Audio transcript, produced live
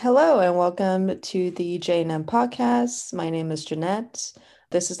Hello and welcome to the J&M podcast. My name is Jeanette.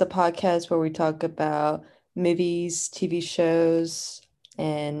 This is the podcast where we talk about movies, TV shows,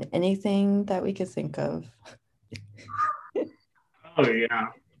 and anything that we could think of. Oh yeah.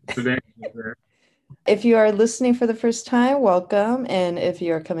 Today. If you are listening for the first time, welcome. And if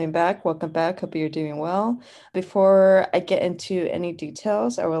you are coming back, welcome back. Hope you're doing well. Before I get into any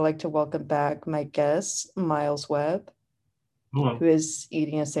details, I would like to welcome back my guest, Miles Webb, who Hello. is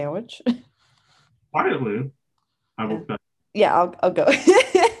eating a sandwich. Quietly. I Yeah, will say. yeah, I'll go.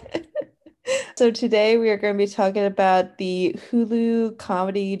 So today we are going to be talking about the Hulu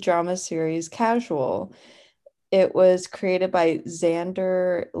comedy drama series Casual. It was created by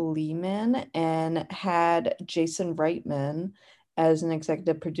Xander Lehman and had Jason Reitman as an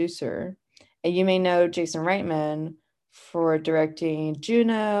executive producer. And you may know Jason Reitman for directing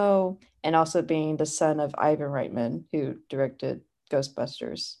Juno and also being the son of Ivan Reitman, who directed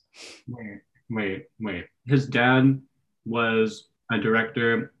Ghostbusters. Wait. His dad was a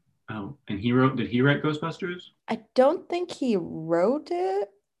director. Oh, and did he write Ghostbusters? I don't think he wrote it.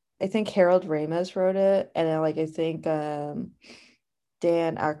 I think Harold Ramis wrote it, and then I think Dan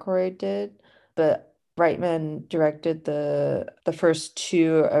Aykroyd did, but Reitman directed the first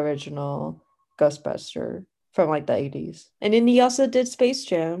two original Ghostbuster from the 80s. And then he also did Space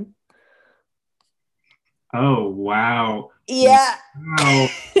Jam. Oh, wow. Yeah. Wow.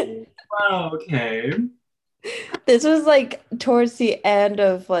 Wow, okay. This was towards the end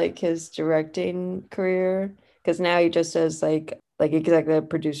of his directing career because now he just does executive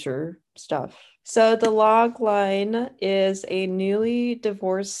producer stuff. So the log line is a newly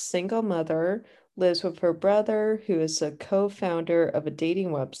divorced single mother lives with her brother who is a co-founder of a dating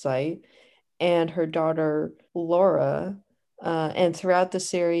website and her daughter Laura. And throughout the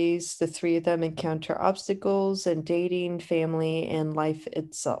series, the three of them encounter obstacles in dating, family, and life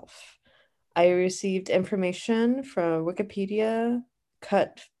itself. I received information from Wikipedia,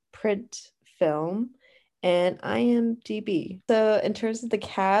 Cut Print Film, and IMDb. So, in terms of the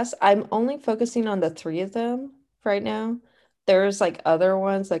cast, I'm only focusing on the three of them right now. There's other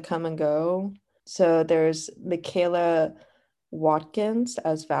ones that come and go. So, there's Michaela Watkins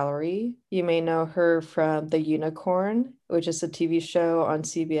as Valerie. You may know her from The Unicorn, which is a TV show on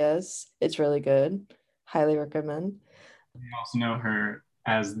CBS. It's really good. Highly recommend. You also know her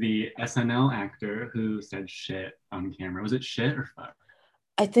as the SNL actor who said shit on camera. Was it shit or fuck?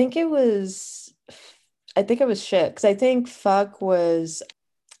 I think it was I think it was shit because I think fuck was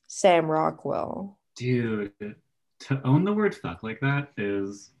Sam Rockwell. Dude, to own the word fuck like that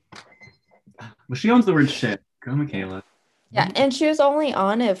is. Well, she owns the word shit. Go, Michaela. Yeah, and she was only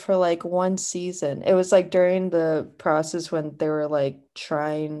on it for one season. It was during the process when they were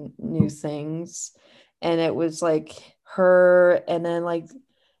trying new things. And it was her and then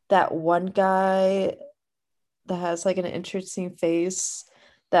that one guy that has an interesting face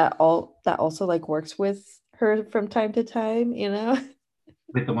that also works with her from time to time, you know?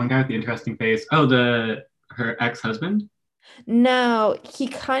 With the one guy with the interesting face. Oh, the her ex-husband? No, he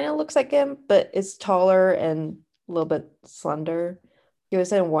kind of looks like him, but is taller and a little bit slender. He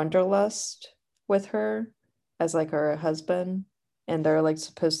was in Wanderlust with her as her husband, and they're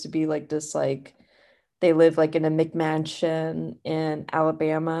supposed to be this they live in a McMansion in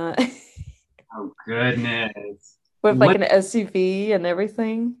Alabama Oh goodness. with What an SUV and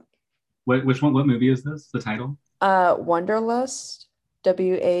everything. which one, what movie is this? The title? Wanderlust,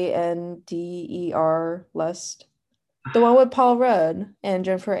 Wander Lust. The one with Paul Rudd and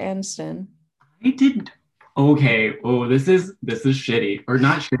Jennifer Aniston. I didn't. Okay. Oh, this is shitty. Or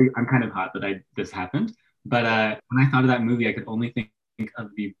not shitty. I'm kind of hot that I this happened. But when I thought of that movie, I could only think of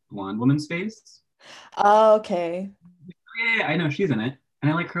the blonde woman's face. Oh, okay. Yeah, I know she's in it.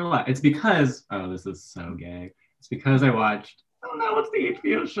 And I like her a lot. It's because this is so gay. It's because I watched I don't know what's the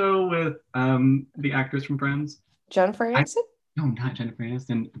HBO show with the actors from Friends. Jennifer I Aniston? no, not Jennifer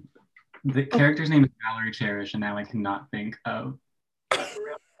Aniston. The character's name is Valerie Cherish, and now I cannot think of.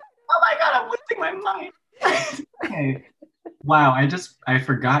 Oh my god, I'm losing my mind. Okay. Wow, I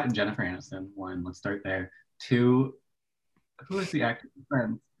forgot Jennifer Aniston. One, let's start there. Two, who is the actor?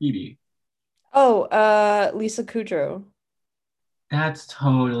 Friends, Phoebe. Oh, Lisa Kudrow. That's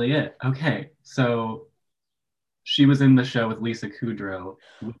totally it. Okay, so she was in the show with Lisa Kudrow,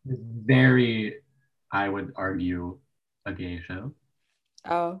 which is very, I would argue, a gay show.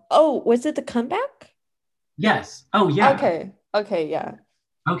 Oh, was it the comeback? Yes. Oh yeah. Okay. Okay, yeah.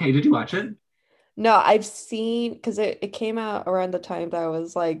 Okay, did you watch it? No, I've seen because it came out around the time that I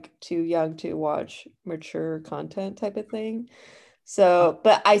was too young to watch mature content type of thing. So,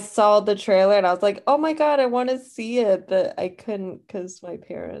 but I saw the trailer and I was like, oh my God, I want to see it, but I couldn't because my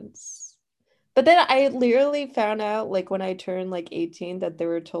parents. But then I literally found out like when I turned like 18 that they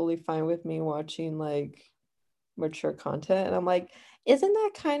were totally fine with me watching like mature content. And I'm like, isn't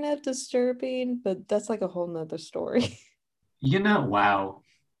that kind of disturbing? But that's like a whole nother story. Wow.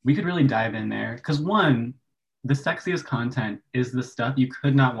 We could really dive in there. Because one, the sexiest content is the stuff you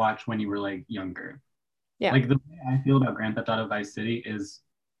could not watch when you were like younger. Yeah. Like the way I feel about Grand Theft Auto Vice City is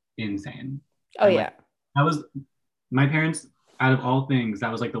insane. Oh And like yeah. that was my parents, out of all things,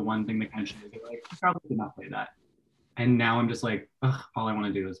 that was like the one thing they kind of showed. They were like, you probably did not play that. And now I'm just like, ugh, all I want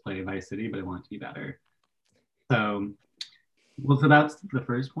to do is play Vice City, but I want it to be better. So, well, so that's the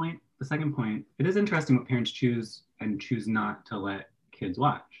first point. The second point, it is interesting what parents choose and choose not to let kids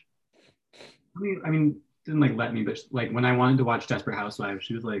watch. I mean, didn't like let me, but like when I wanted to watch Desperate Housewives,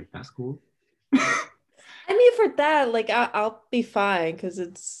 she was like, "That's cool." I mean, for that, like I'll be fine because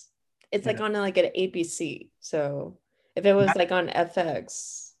it's like Yeah. on like an ABC. So if it was That, like on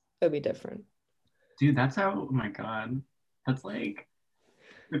FX, it would be different. dude, that's how. Oh my god, that's like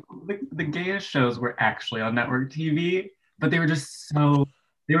the gayest shows were actually on network TV, but they were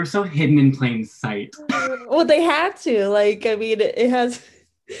so hidden in plain sight. Well, they had to. Like, I mean, it has.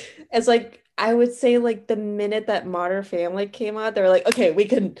 It's like I would say, like the minute that Modern Family came out, they were like, okay, we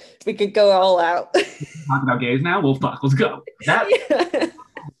could go all out. Talk about gays now. Well, fuck, let's go. That Yeah.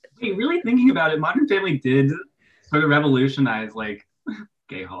 wait, really thinking about it, Modern Family did sort of revolutionize like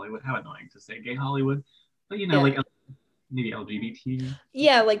gay Hollywood. How annoying to say gay Hollywood, but Yeah. like maybe LGBT.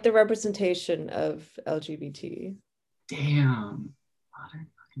 Yeah, like the representation of LGBT. Damn, Modern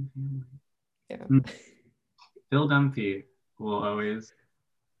fucking Family. Yeah. Hmm. Phil Dunphy will always,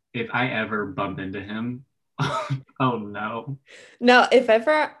 if I ever bump into him, oh no. No, if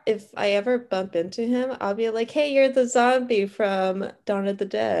I ever bump into him, I'll be like, "Hey, you're the zombie from Dawn of the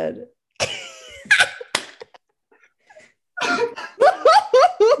Dead."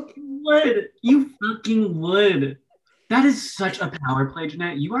 Would you fucking would? That is such a power play,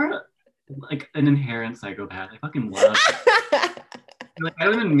 Jeanette. You are like an inherent psychopath. I fucking love. Like I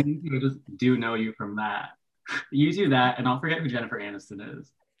don't even mean to. I just do know you from that. You do that, and I'll forget who Jennifer Aniston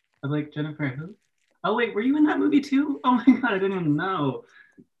is. I'm like Jennifer who? Oh wait, were you in that movie too? Oh my god, I didn't even know.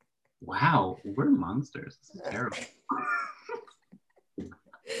 Wow, we're monsters. This is terrible.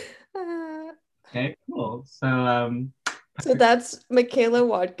 Okay, cool. So So that's Michaela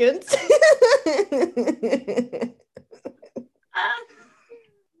Watkins.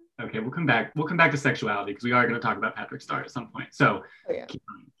 okay, we'll come back. We'll come back to sexuality because we are going to talk about Patrick Star at some point. So Oh yeah. keep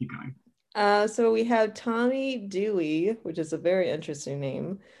going. Keep going. So we have Tommy Dewey, which is a very interesting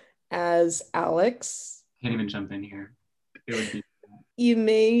name, as Alex. Can't even jump in here. It would be. You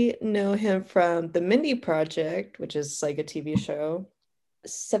may know him from The Mindy Project, which is like a TV show,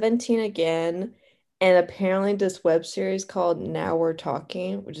 17 Again, and apparently this web series called Now We're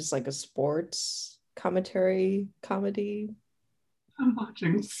Talking, which is like a sports commentary comedy. I'm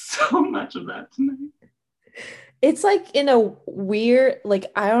watching so much of that tonight. It's like in a weird,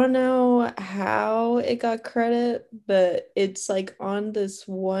 like I don't know how it got credit, but it's like on this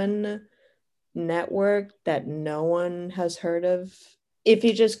one network that no one has heard of. If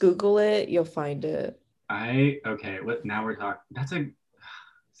you just Google it, you'll find it. I okay. What now we're talking? That's a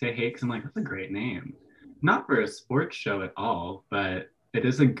say hey because I'm like that's a great name. Not for a sports show at all, but it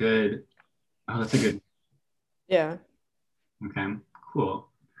is a good. Oh, that's a good. Yeah. Okay, cool.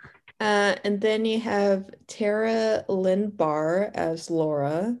 And then you have Tara Lynn Barr as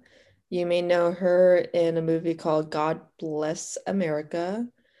Laura. You may know her in a movie called God Bless America,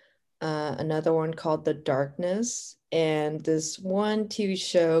 another one called The Darkness, and this one TV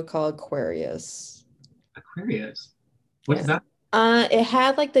show called Aquarius. Aquarius. What is Yeah. that? It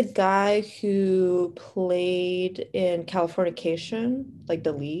had like the guy who played in Californication, like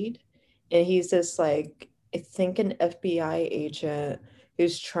the lead, and he's this like I think an FBI agent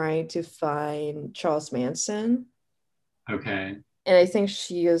who's trying to find Charles Manson, Okay. and I think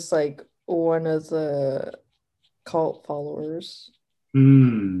she is like one of the cult followers.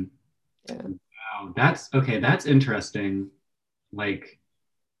 Hmm. Yeah. Wow. That's okay. That's interesting. Like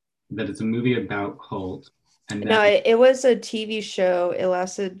that it's a movie about cult and then No, it was a TV show. It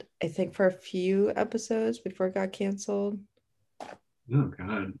lasted, I think, for a few episodes before it got canceled. oh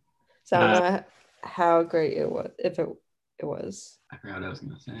god. So I don't Uh know how great it was, if it was. I forgot what I was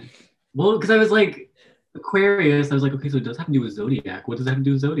gonna say. Well, because I was like Aquarius, I was like, okay, so it does have to do with Zodiac. What does that have to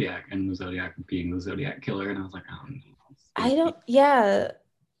do with Zodiac? And the Zodiac being the Zodiac killer, and I was like, oh no, I spooky. don't, yeah,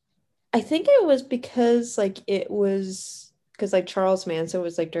 I think it was because like it was because like Charles Manson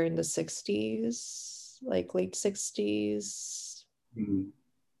was like during the 60s, like late 60s. Mhm.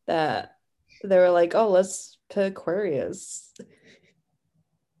 that they were like, oh, let's put Aquarius.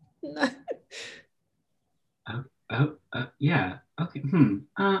 Oh, yeah. Okay.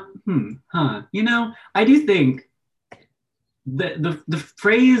 Huh. I do think the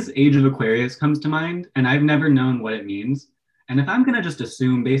phrase Age of Aquarius comes to mind, and I've never known what it means. And if I'm gonna just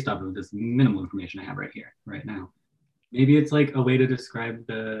assume based off of this minimal information I have right here, right now, maybe it's like a way to describe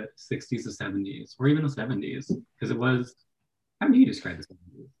the 60s to 70s, or even the 70s, because it was. How do you describe the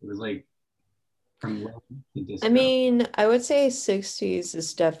 70s? It was like from love to I disco. mean, I would say 60s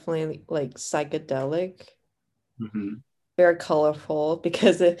is definitely like psychedelic, Hmm. very colorful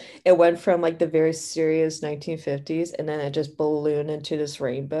because it went from like the very serious 1950s and then it just ballooned into this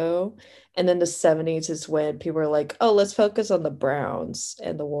rainbow. And then the 70s is when people are like, oh, let's focus on the browns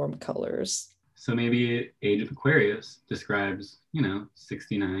and the warm colors. So maybe Age of Aquarius describes,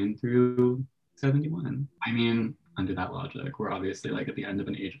 69 through 71. I mean, under that logic, we're obviously like at the end of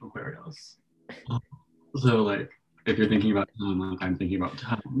an Age of Aquarius. So like, if you're thinking about time, like I'm thinking about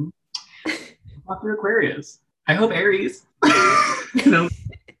time, after Aquarius. I hope Aries. no,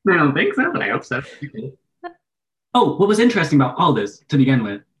 I don't think so, but I hope so. Oh, what was interesting about all this to begin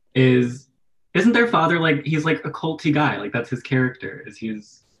with is, isn't their father like he's like a culty guy? Like that's his character. Is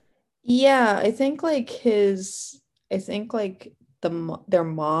he's Yeah, I think like their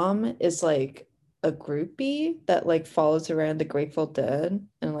mom is like a groupie that like follows around the Grateful Dead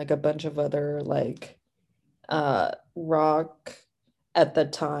and like a bunch of other like rock at the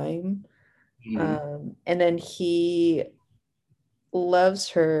time. Mhm. And then he loves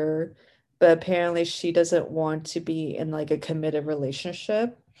her, but apparently she doesn't want to be in like a committed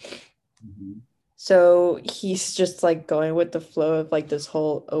relationship. Mhm. So he's just like going with the flow of like this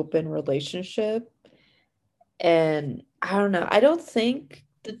whole open relationship. And I don't know. I don't think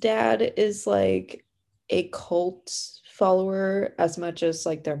the dad is like a cult follower as much as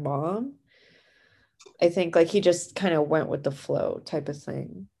like their mom. I think like he just kind of went with the flow type of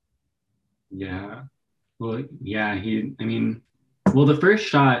thing. Yeah. Well, yeah, I mean, well, the first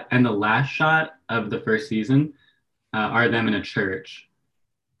shot and the last shot of the first season are them in a church.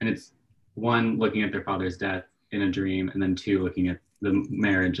 And it's one looking at their father's death in a dream, and then two looking at the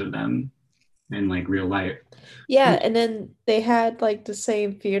marriage of them in like real life. Yeah, and then they had like the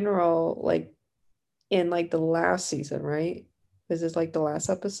same funeral like in like the last season, right? This is like the last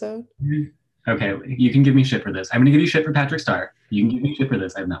episode. Okay, you can give me shit for this. I'm gonna give you shit for Patrick Star. You can give me shit for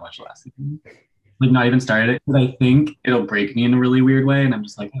this. I've not watched the last season. Like not even started it because I think it'll break me in a really weird way, and I'm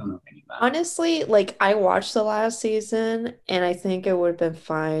just like, I don't know if I need that. Honestly, like I watched the last season and I think it would have been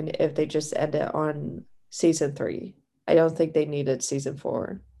fine if they just ended on season three. I don't think they needed season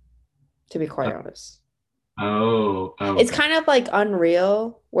four, to be quite honest. Oh, It's okay. kind of like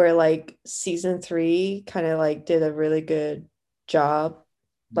Unreal, where like season three kind of like did a really good job,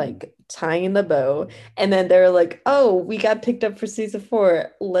 like tying the bow. And then they're like, oh, we got picked up for season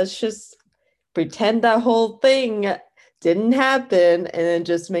four. Let's just pretend that whole thing didn't happen and then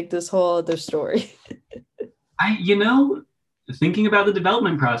just make this whole other story. Thinking about the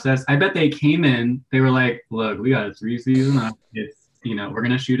development process, I bet they came in, they were like, look, we got a 3 season up. We're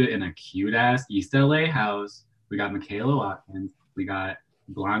gonna shoot it in a cute ass East LA house. We got Michaela Watkins, we got a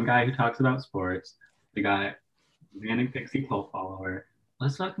blonde guy who talks about sports, we got Manic Pixie cult follower.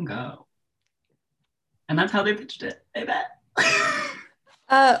 Let's fucking go. And that's how they pitched it. I bet.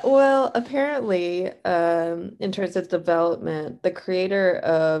 Well, apparently, in terms of development, the creator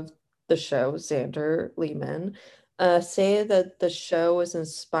of the show, Xander Lehman, say that the show was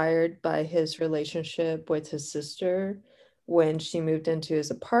inspired by his relationship with his sister when she moved into his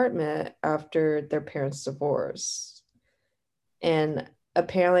apartment after their parents' divorce. And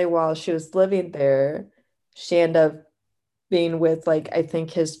apparently, while she was living there, she ended up being with, like, I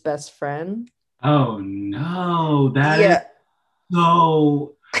think his best friend. Oh no, Yeah.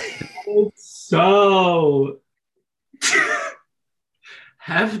 so so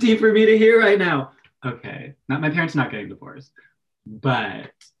hefty for me to hear right now. Okay, not my parents not getting divorced,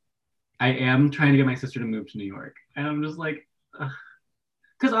 but I am trying to get my sister to move to New York, and I'm just like,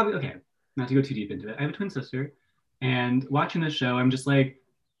 because okay, not to go too deep into it. I have a twin sister, and watching this show, I'm just like,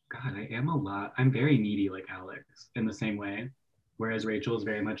 God, I am a lot. I'm very needy, like Alex, in the same way, whereas Rachel is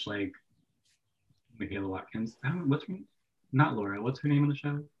very much like Michaela Watkins. I don't know what's her name? Not Laura. What's her name on the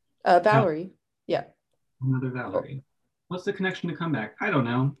show? Val- Valerie. Yeah. Another Oh. Valerie. What's the connection to comeback? I don't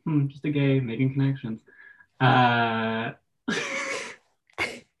know. Just a gay making connections. Uh,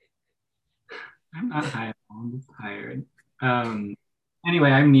 I'm not high. I'm just tired. Um,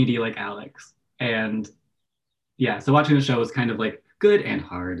 anyway, I'm needy like Alex, and yeah. So watching the show was kind of like good and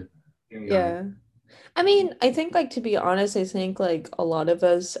hard, very hard. Yeah. I mean, I think like to be honest, I think like a lot of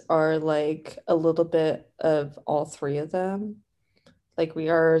us are like a little bit of all three of them. Like we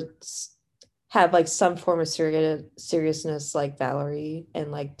have like some form of seriousness like Valerie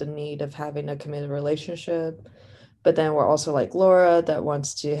and like the need of having a committed relationship. But then we're also like Laura that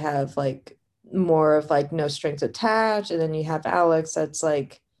wants to have like more of like no strings attached. And then you have Alex that's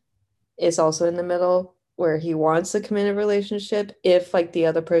like is also in the middle where he wants a committed relationship if like the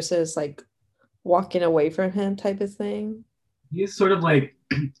other person is like walking away from him type of thing. He's sort of like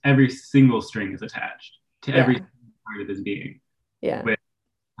every single string is attached to every Yeah. part of his being. Yeah. Which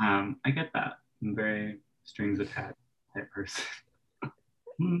I get that. I'm very strings attached type person.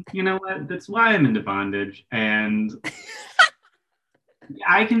 You know what? That's why I'm into bondage, and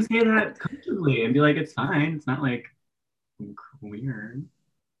I can say that comfortably and be like, it's fine. It's not like weird.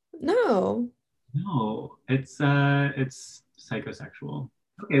 No. No, it's psychosexual.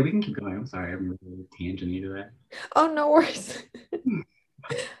 Okay, we can keep going. I'm sorry, I'm really tangenty today. Oh, no worries.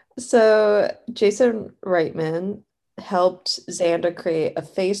 So Jason Reitman helped Xander create a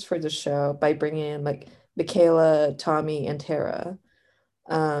face for the show by bringing in like Michaela, Tommy, and Tara.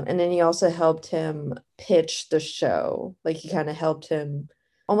 And then he also helped him pitch the show. Like he kind of helped him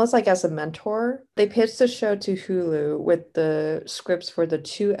almost like as a mentor. They pitched the show to Hulu with the scripts for the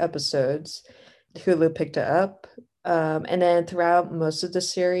 2 episodes. Hulu picked it up. And then throughout most of the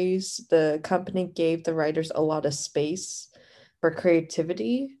series, the company gave the writers a lot of space for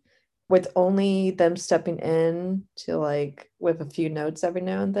creativity, with only them stepping in to like with a few notes every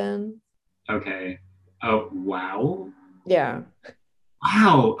now and then. Okay. Oh, wow. Yeah.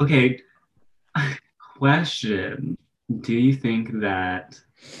 Wow. Okay. Question. Do you think that,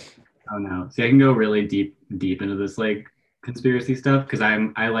 oh no. See, I can go really deep into this like conspiracy stuff because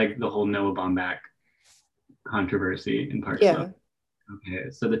I like the whole Noah Baumbach controversy in Park Slope. Yeah.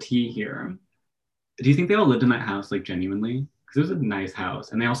 Okay, so the tea here. Do you think they all lived in that house like genuinely? Because it was a nice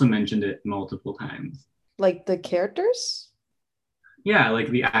house, and they also mentioned it multiple times. Like the characters? Yeah, like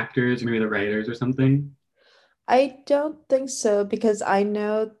the actors, or maybe the writers or something. I don't think so because I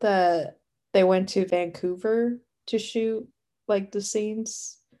know that they went to Vancouver to shoot like the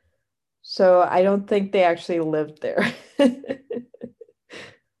scenes. So I don't think they actually lived there.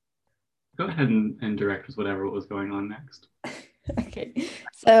 Go ahead and direct us whatever was going on next. Okay.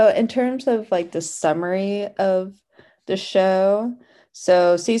 So in terms of like the summary of the show,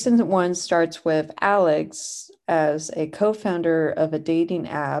 so season 1 starts with Alex as a co-founder of a dating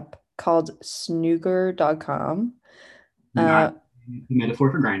app called Snooker.com. Not a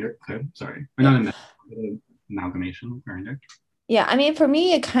metaphor for grinder. Okay, sorry. Or Yeah. not a metaphor, but an amalgamation of grinder. Yeah, I mean, for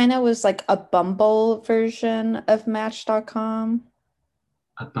me, it kind of was like a Bumble version of Match.com.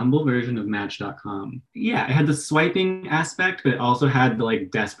 A Bumble version of Match.com. Yeah, it had the swiping aspect, but it also had the like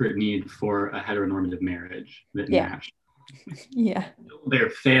desperate need for a heteronormative marriage that Yeah, Match yeah,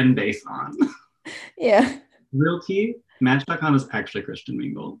 their fan base on. yeah. Real tea, Match.com is actually Christian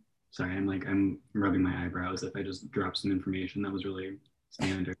Mingle. Sorry, I'm rubbing my eyebrows if I just drop some information that was really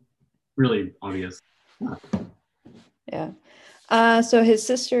standard, really obvious. Yeah. So his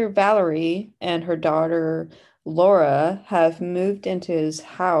sister Valerie and her daughter Laura have moved into his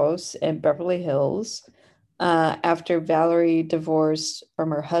house in Beverly Hills after Valerie divorced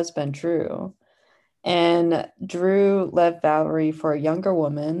from her husband, Drew. And Drew left Valerie for a younger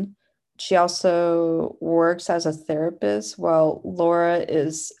woman. She also works as a therapist while Laura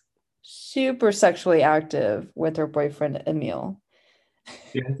is super sexually active with her boyfriend, Emil.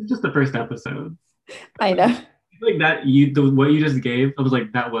 Yeah, this is just the first episode. I know. Like that, what you just gave, I was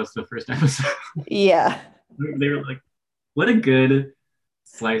like, that was the first episode. Yeah. They were like, what a good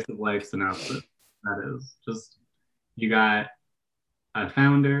slice of life synopsis that is. Just you got a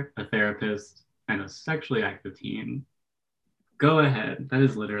founder, a therapist, and a sexually active teen. Go ahead. That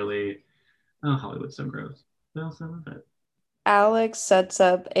is literally, oh, Hollywood's so gross. But I also love it. Alex sets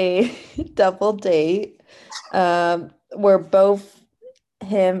up a double date where both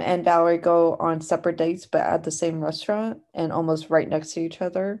him and Valerie go on separate dates, but at the same restaurant and almost right next to each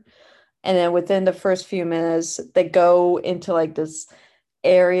other. And then within the first few minutes, they go into like this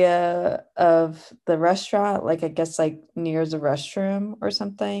area of the restaurant, like I guess like near the restroom or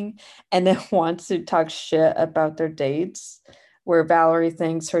something, and then wants to talk shit about their dates, where Valerie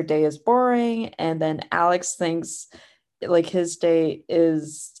thinks her day is boring, and then Alex thinks like his day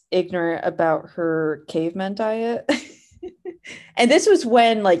is ignorant about her caveman diet. And this was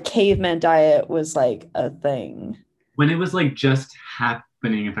when like caveman diet was like a thing. When it was like just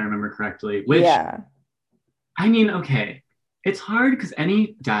happening, if I remember correctly, which Yeah. I mean, okay, it's hard because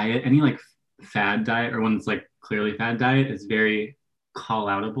any diet, any like fad diet or one that's like clearly fad diet is very call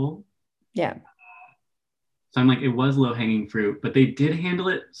outable. Yeah. So I'm like, it was low hanging fruit, but they did handle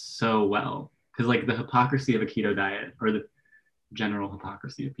it so well. Because like the hypocrisy of a keto diet, or the general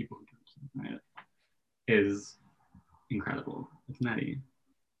hypocrisy of people who do a keto diet, is incredible. It's nutty.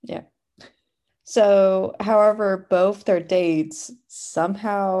 Yeah. So, however, both their dates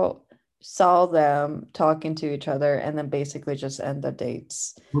somehow saw them talking to each other and then basically just end the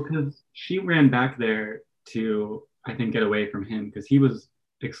dates. Because she ran back there to, I think, get away from him because he was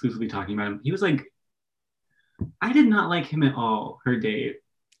exclusively talking about him. He was like, I did not like him at all, her date.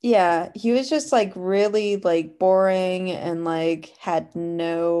 Yeah, he was just like really like boring and like had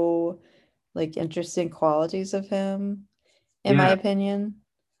no like interesting qualities of him, in my Yeah, opinion.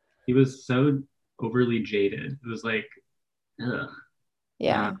 he was so overly jaded. It was like, ugh. Uh,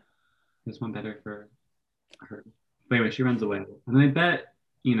 Yeah. this one better for her. But anyway, she runs away. And I bet,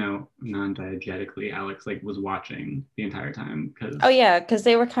 non-diegetically, Alex like was watching the entire time Oh because yeah, because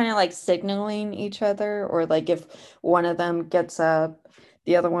they were kind of like signaling each other, or like if one of them gets up,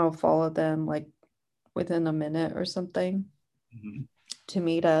 the other one will follow them like within a minute or something to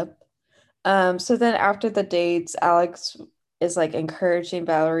meet up. So then after the dates, Alex is like encouraging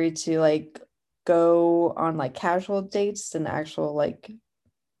Valerie to like go on like casual dates than actual like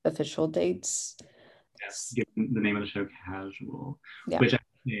official dates. yes, given the name of the show, Casual, Yeah. which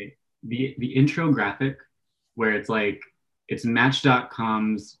actually, the intro graphic where it's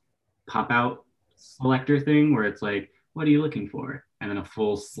Match.com's pop out selector thing where it's like, what are you looking for? And then a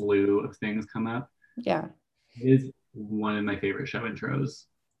full slew of things come up. Yeah. It is one of my favorite show intros.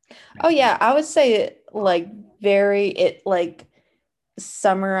 Oh yeah, I would say like very it like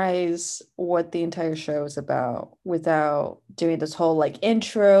summarize what the entire show is about without doing this whole like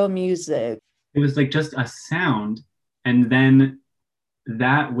intro music. It was like just a sound, and then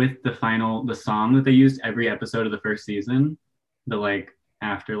that with the song that they used every episode of the first season, the like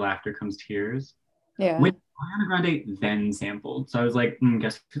after laughter comes tears, Yeah. which Ariana Grande then sampled. So I was like,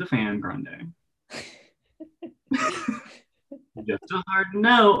 guess who the fan Grande? Just a hard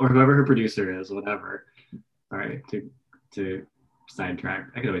no, or whoever her producer is, whatever. Sorry to sidetrack.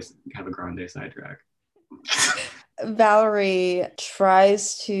 I could always have a Grande sidetrack. Valerie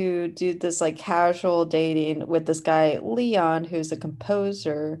tries to do this like casual dating with this guy, Leon, who's a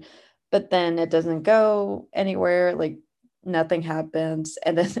composer, but then it doesn't go anywhere. Like nothing happens.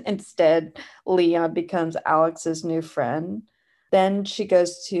 And then instead, Leon becomes Alex's new friend. Then she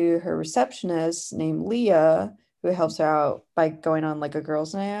goes to her receptionist named Leah, who helps her out by going on like a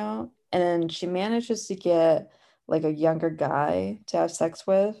girls' night out. And then she manages to get like a younger guy to have sex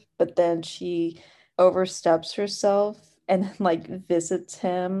with, but then she oversteps herself and like visits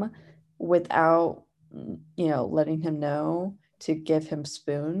him without letting him know to give him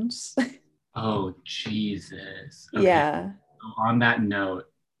spoons. Oh Jesus. Okay. Yeah. On that note,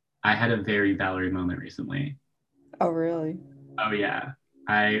 I had a very Valerie moment recently. Oh really? Oh yeah.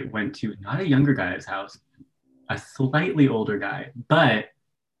 I went to not a younger guy's house, a slightly older guy, but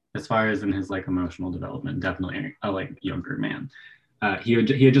as far as in his like emotional development, definitely a like younger man. He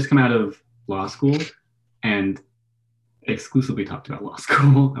had just come out of law school and exclusively talked about law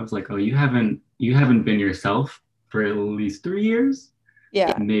school. I was like, oh, you haven't been yourself for at least 3 years,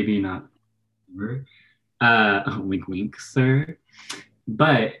 Yeah. maybe not. Wink, wink, sir.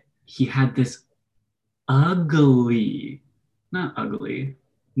 But he had this ugly, not ugly,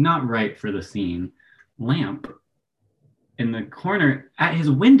 not right for the scene, lamp in the corner at his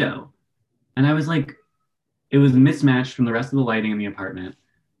window. And I was like, it was mismatched from the rest of the lighting in the apartment.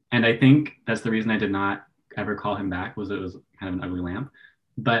 And I think that's the reason I did not ever call him back was it was kind of an ugly lamp.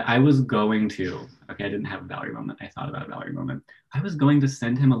 But I was going to, okay, I didn't have a Valerie moment. I thought about a Valerie moment. I was going to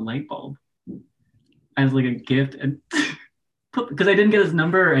send him a light bulb as like a gift and because I didn't get his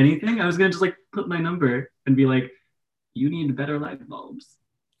number or anything. I was gonna just like put my number and be like, you need better light bulbs.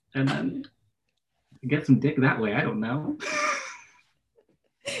 And then get some dick that way. I don't know.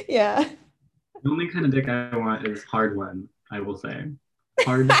 Yeah. The only kind of dick I want is hard one, I will say.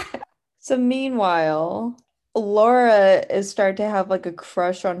 Hard. So meanwhile, Laura is starting to have like a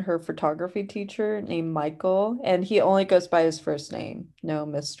crush on her photography teacher named Michael, and he only goes by his first name. No,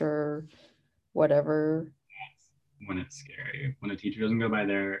 Mr. whatever. When it's scary. When a teacher doesn't go by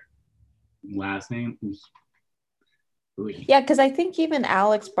their last name. Ooh. Yeah, because I think even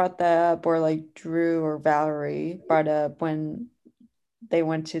Alex brought that up, or like Drew or Valerie brought up when they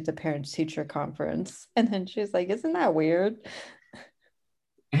went to the parents teacher conference. And then she's like, isn't that weird?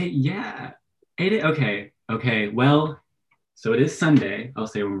 Hey, yeah. Okay. Okay. Well, so it is Sunday. I'll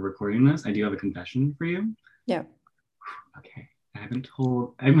say when we're recording this. I do have a confession for you. Yeah. Okay.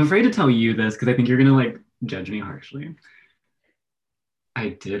 I'm afraid to tell you this because I think you're gonna like judge me harshly. I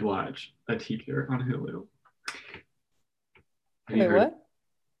did watch A Teacher on Hulu. Have you Wait, heard of what?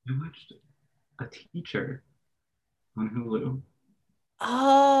 I watched A Teacher on Hulu.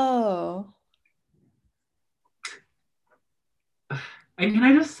 Oh. And can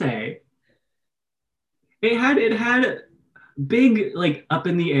I just say, it had big like up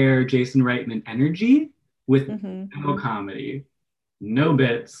in the air Jason Reitman energy with Hmm. no comedy, no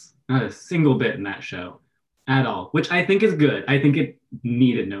bits, not a single bit in that show at all, which I think is good. I think it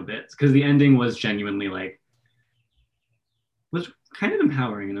needed no bits because the ending was genuinely like was kind of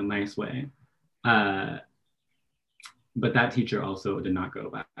empowering in a nice way. Uh, but that teacher also did not go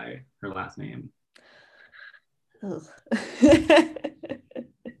by her last name. Ugh.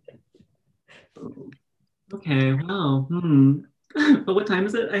 Okay, well, but what time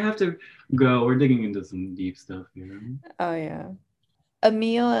is it? I have to go. We're digging into some deep stuff here. Oh yeah.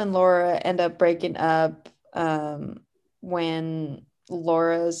 Emil and Laura end up breaking up when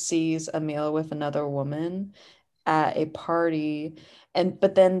Laura sees Emil with another woman at a party, and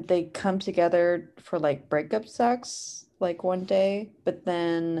but then they come together for like breakup sex like one day, but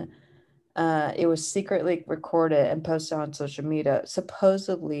then it was secretly recorded and posted on social media,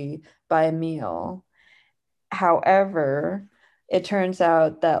 supposedly by Emil. However, it turns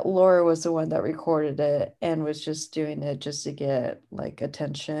out that Laura was the one that recorded it and was just doing it just to get like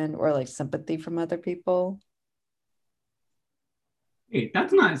attention or like sympathy from other people. Wait,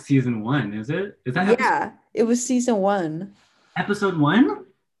 that's not season one, is it? Is that Yeah, it was season one. episode one?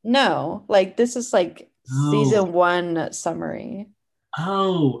 No, like this is like Oh, season one summary.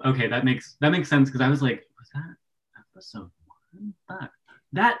 okay. That makes sense because I was like, was that episode one? Fuck.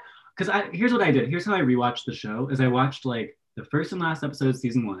 That because I here's what I did. Here's how I rewatched the show: is I watched like the first and last episode of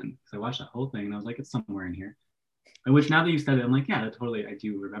season one because I watched that whole thing and I was like, it's somewhere in here. And which now that you've said it, I'm like, yeah, totally, I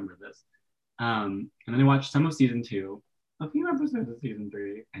do remember this. And then I watched some of season two, a few episodes of season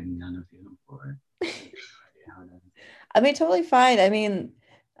three, and none of season four. I mean, totally fine. I mean,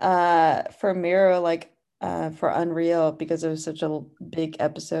 for Miro, like, for Unreal, because it was such a big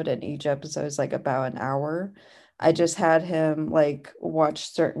episode and each episode is like about an hour, I just had him like watch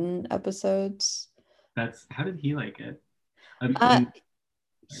certain episodes. That's how did he like it? Uh, And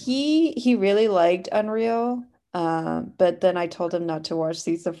he really liked Unreal, but then I told him not to watch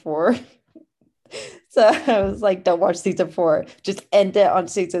season four. So I was like, don't watch season four, just end it on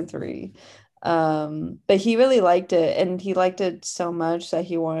season three. But he really liked it, and he liked it so much that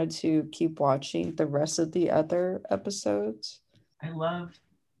he wanted to keep watching the rest of the other episodes. I love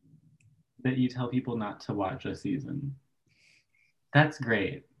that you tell people not to watch a season. That's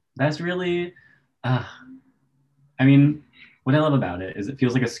great. That's really, uh, I mean, what I love about it is it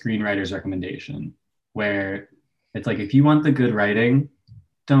feels like a screenwriter's recommendation where it's like, if you want the good writing,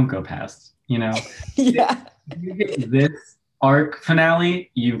 don't go past, If Yeah. you get this arc finale,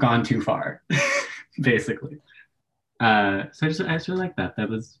 you've gone too far, basically. So I just really like that. That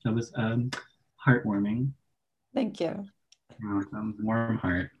was heartwarming. Thank you. Warm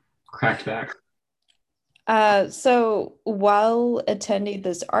heart, cracked back. So while attending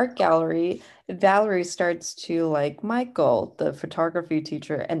this art gallery, Valerie starts to like Michael, the photography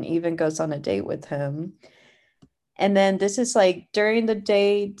teacher, and even goes on a date with him. And then this is like during the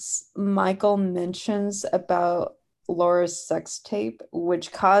dates, Michael mentions about Laura's sex tape,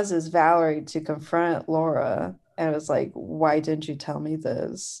 which causes Valerie to confront Laura. And it was like, why didn't you tell me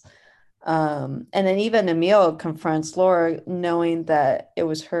this? And then even Emil confronts Laura, knowing that it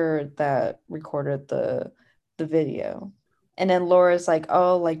was her that recorded the video. And then Laura's like,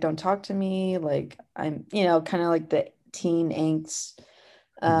 oh, like don't talk to me. Like I'm, kind of like the teen angst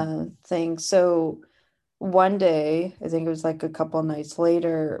thing. So one day, I think it was like a couple nights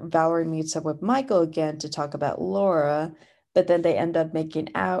later, Valerie meets up with Michael again to talk about Laura, but then they end up making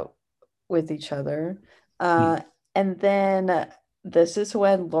out with each other. Uh, and then this is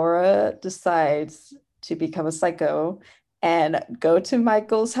when Laura decides to become a psycho and go to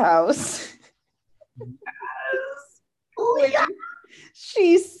Michael's house where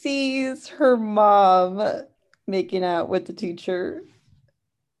she sees her mom making out with the teacher.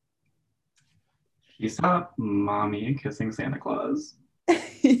 You saw mommy kissing Santa Claus.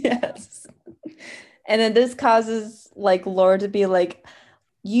 Yes. And then this causes like Laura to be like,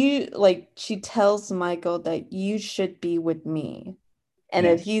 you like she tells Michael that you should be with me. And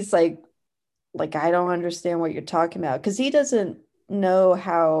then Yeah. he's like I don't understand what you're talking about because he doesn't know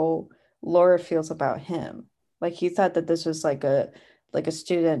how Laura feels about him. Like he thought that this was like a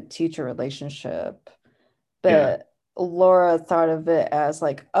student teacher relationship, Yeah. but Laura thought of it as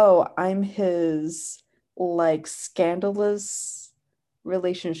like, oh, I'm his like scandalous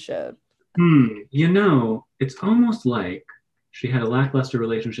relationship. It's almost like she had a lackluster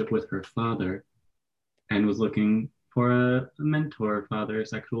relationship with her father, and was looking for a mentor father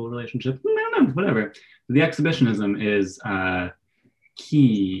sexual relationship. I don't know, whatever. The exhibitionism is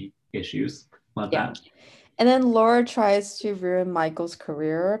key issues. Love Yeah. that. And then Laura tries to ruin Michael's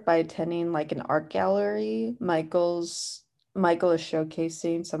career by attending like an art gallery. Michael is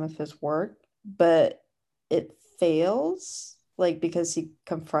showcasing some of his work, but it fails, like because he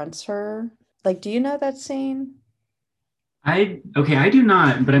confronts her. Like, do you know that scene? I do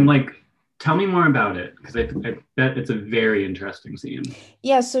not, but I'm like, tell me more about it because I bet it's a very interesting scene.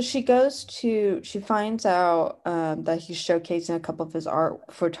 Yeah, so she finds out that he's showcasing a couple of his art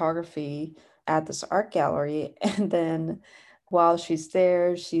photography at this art gallery. And then while she's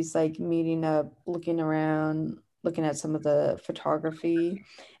there, she's like meeting up, looking around, looking at some of the photography.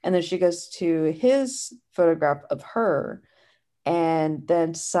 And then she goes to his photograph of her. And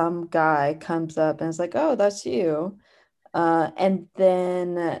then some guy comes up and is like, "Oh, that's you." And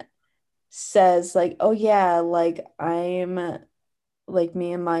then says like, "Oh yeah, like I'm like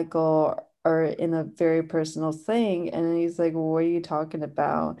me and Michael are in a very personal thing." And he's like, "What are you talking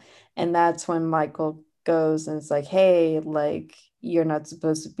about?" And that's when Michael goes and it's like, "Hey, like you're not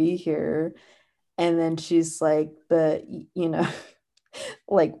supposed to be here." And then she's like, "But you know,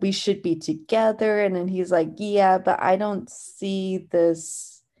 like we should be together." And then he's like, "Yeah, but I don't see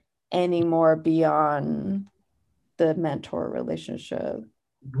this anymore beyond the mentor relationship."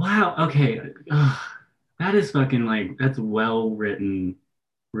 Wow. Okay. Ugh, that is fucking like that's well written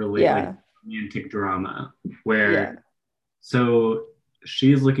relate like Yeah. romantic drama Yeah. where so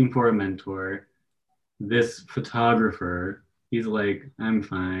she's looking for a mentor. This photographer, he's like, I'm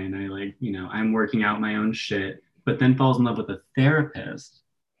fine. I like, I'm working out my own shit, but then falls in love with a therapist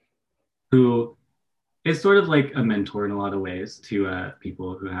who is sort of like a mentor in a lot of ways to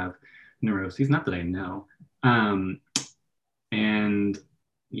people who have neuroses. Not that I know. Um, and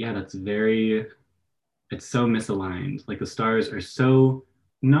yeah, it's so misaligned. Like the stars are so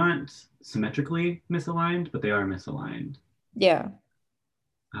not symmetrically misaligned, but they are misaligned. Yeah.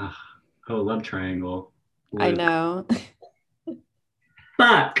 Ah, oh, love triangle. I What is know.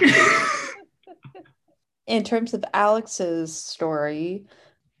 fuck? In terms of Alex's story,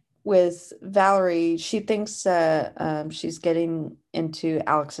 with Valerie, she thinks that she's getting into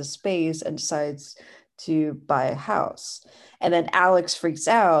Alex's space and decides to buy a house. And then Alex freaks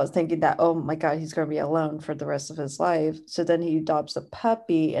out, thinking that, oh my God, he's going to be alone for the rest of his life. So then he adopts a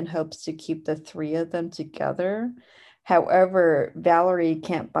puppy and hopes to keep the three of them together. However, Valerie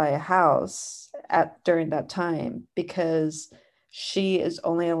can't buy a house at during that time because she is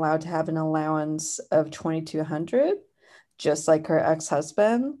only allowed to have an allowance of 2,200, just like her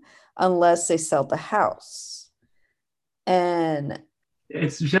ex-husband, unless they sell the house. And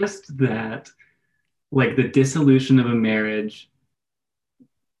It's just that, like, the dissolution of a marriage,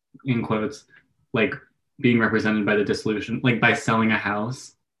 in quotes, like being represented by the dissolution, like by selling a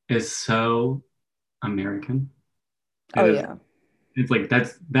house, is so American. oh It is, yeah. it's like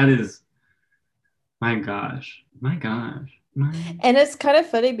that is, my gosh, my gosh, my. And it's kind of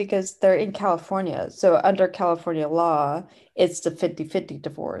funny because they're in California. So under California law, it's the 50-50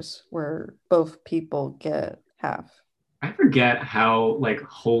 divorce where both people get half. I forget how like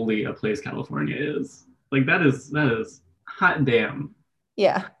holy a place California is. Like that is hot damn.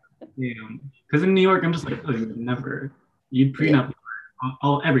 Yeah. Damn. Because in New York, I'm just like, oh, you would never. You'd Yeah. prenup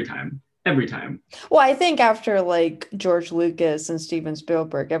all every time. Every time. Well, I think after like George Lucas and Steven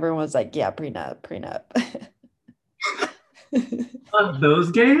Spielberg, everyone was like, yeah, prenup, prenup.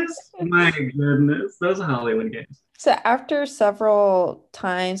 Those gays? My goodness. Those Hollywood gays. So after several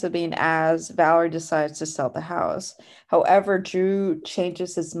times of being asked, Valerie decides to sell the house. However, Drew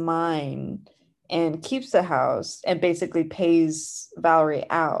changes his mind and keeps the house and basically pays Valerie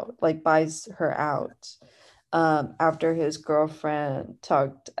out, like buys her out. After his girlfriend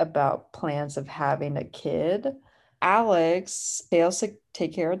talked about plans of having a kid, Alex fails to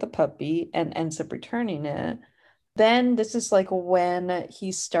take care of the puppy and ends up returning it. Then this is like when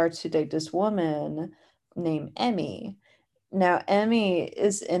he starts to date this woman named Emmy. Now, Emmy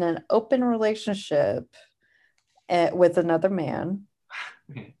is in an open relationship with another man.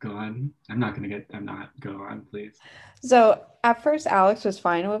 Okay, go on. I'm not. Go on, please. So at first, Alex was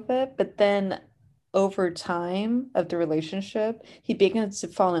fine with it, but then over time of the relationship, he begins to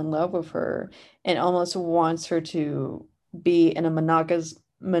fall in love with her and almost wants her to be in a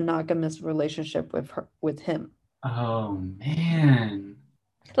monogamous relationship with him. Oh man.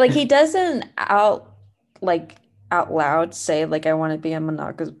 Like It's he doesn't like out loud say like I want to be in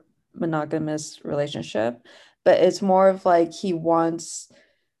a monogamous relationship, but it's more of like he wants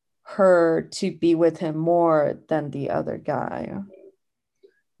her to be with him more than the other guy.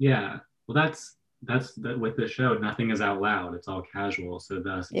 yeah. Well, that's with the show, nothing is out loud. It's all casual. So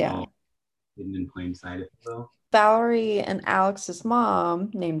thus it's Yeah. all hidden in plain sight, if you will. Valerie and Alex's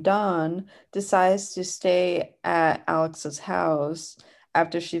mom, named Dawn, decides to stay at Alex's house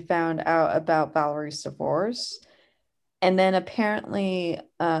after she found out about Valerie's divorce. And then apparently,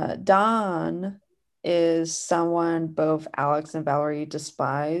 Dawn is someone both Alex and Valerie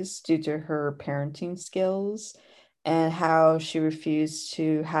despise due to her parenting skills and how she refused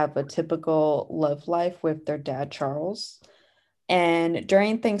to have a typical love life with their dad, Charles. And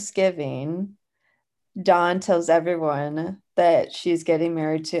during Thanksgiving, Dawn tells everyone that she's getting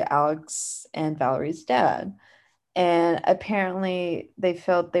married to Alex and Valerie's dad. And apparently, they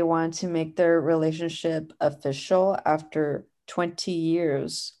felt they wanted to make their relationship official after 20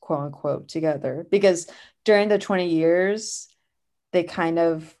 years, quote unquote, together. Because during the 20 years, they kind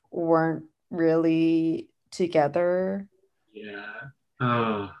of weren't really together. Yeah.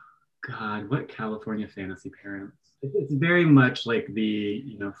 Oh God, what California fantasy parents. It's very much like the,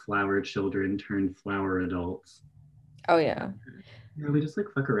 flower children turned flower adults. Oh, yeah. Yeah, we just like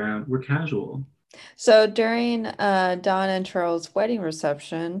fuck around. We're casual. So during Dawn and Charles' wedding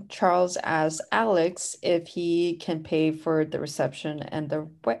reception, Charles asks Alex if he can pay for the reception and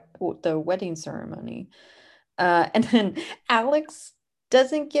the wedding ceremony. And then Alex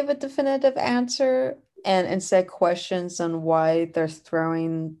doesn't give a definitive answer and instead questions on why they're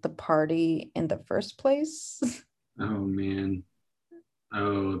throwing the party in the first place. Oh man.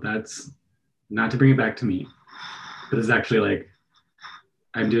 Oh, that's not to bring it back to me. But it's actually like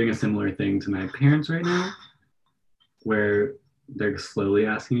I'm doing a similar thing to my parents right now, where they're slowly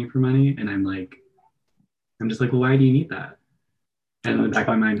asking me for money, and I'm just like, well, why do you need that? And in the back of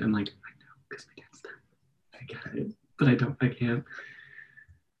my mind, I'm like, I know, because my dad's done. I get it, but I can't.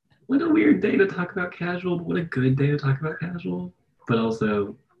 What a weird day to talk about casual, but what a good day to talk about casual. But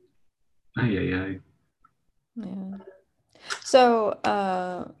also, ay, ay, ay. Yeah. So,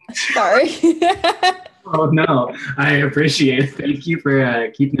 sorry. Oh no, I appreciate it. Thank you for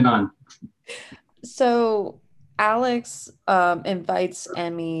keeping it on. So Alex invites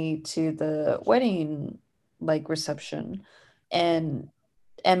Emmy to the wedding like reception, and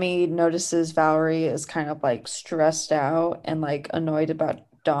Emmy notices Valerie is kind of like stressed out and like annoyed about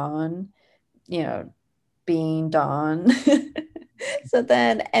Dawn, you know, being Dawn. So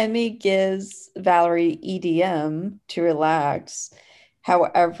then Emmy gives Valerie EDM to relax.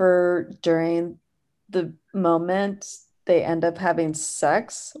 However, during the moment, they end up having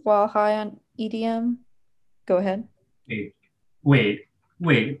sex while high on EDM. Go ahead. Wait, wait,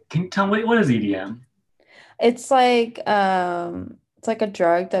 wait. Can you tell me what is EDM? It's like a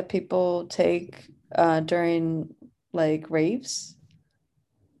drug that people take during like raves.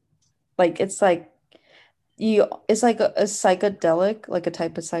 Like it's like a psychedelic, like a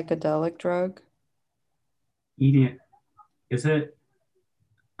type of psychedelic drug. EDM. Is it?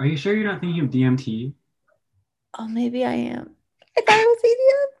 Are you sure you're not thinking of DMT? Oh, maybe I am. I thought it was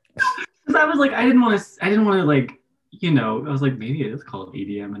EDM. Because I was like, I didn't want to like, I was like, maybe it is called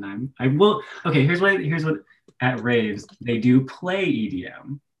EDM, and I will. Okay, here's what at raves they do play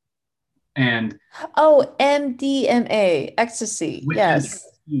EDM, and Oh, MDMA, ecstasy. which is Yes.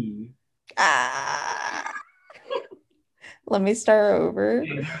 key. Ah. Let me start over. If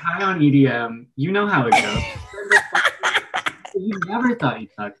you're high on EDM, you know how it goes. You never thought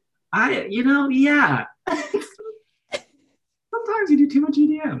you'd suck. Yeah. Sometimes you do too much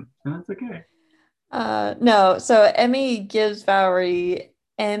EDM, and that's okay. No, so Emmy gives Valerie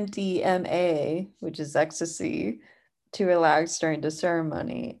MDMA, which is ecstasy, to relax during the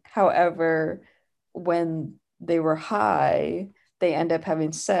ceremony. However, when they were high, they end up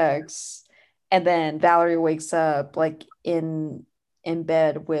having sex, and then Valerie wakes up like in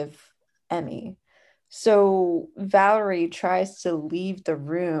bed with Emmy. So Valerie tries to leave the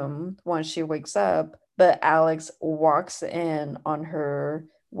room once she wakes up, but Alex walks in on her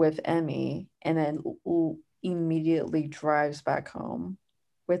with Emmy and then immediately drives back home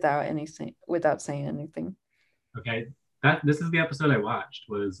without saying anything. Okay, this is the episode I watched.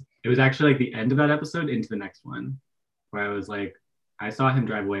 It was actually like the end of that episode into the next one, where I was like, I saw him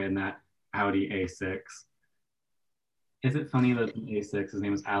drive away in that Audi A6. Is it funny that the A6, his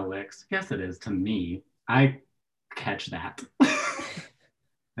name is Alex? Yes, it is to me. I catch that.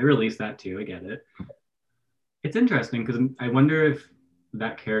 I released that too. I get it. It's interesting because I wonder if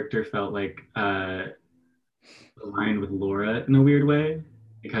that character felt like aligned with Laura in a weird way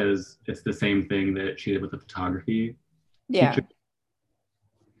because it's the same thing that she did with the photography Yeah. teacher.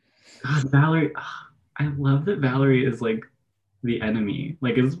 God, Valerie, I love that Valerie is like the enemy,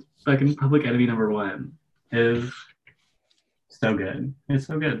 like is fucking public enemy number one. Is so good. It's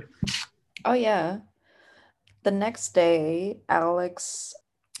so good. Oh, yeah. The next day, Alex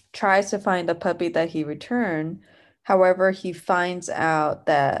tries to find the puppy that he returned. However, he finds out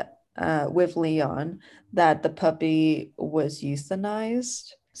that with Leon that the puppy was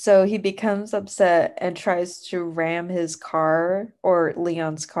euthanized. So he becomes upset and tries to ram his car or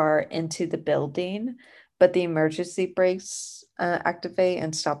Leon's car into the building, but the emergency brakes activate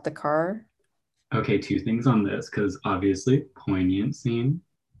and stop the car. Okay, two things on this, because obviously, poignant scene.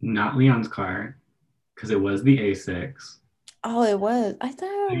 Not Leon's car, because it was the A6. Oh, it was. I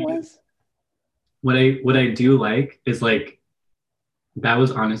thought it was. What I do like is like that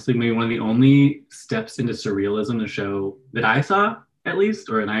was honestly maybe one of the only steps into surrealism the show that I saw at least,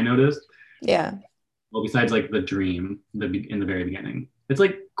 or and I noticed. Yeah. Well, besides like the dream, in the very beginning, it's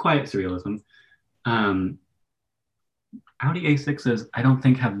like quiet surrealism. Um, Audi A6s, I don't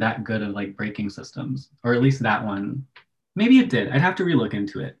think have that good of like braking systems, or at least that one. Maybe it did. I'd have to relook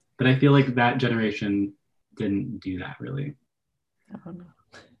into it, but I feel like that generation didn't do that really. I don't know.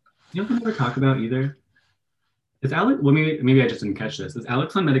 You know what we never talk about either? Is Alex? Well, maybe I just didn't catch this. Is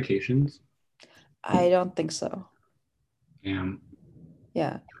Alex on medications? I don't think so. Damn.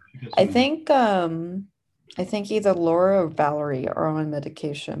 Yeah. Because I from think I think either Laura or Valerie are on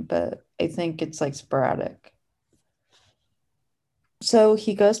medication, but I think it's like sporadic. So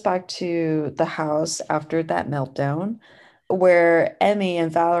he goes back to the house after that meltdown, where Emmy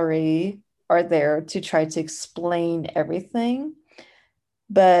and Valerie are there to try to explain everything.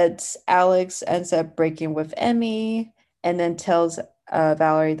 But Alex ends up breaking with Emmy and then tells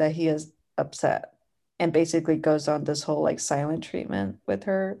Valerie that he is upset and basically goes on this whole like silent treatment with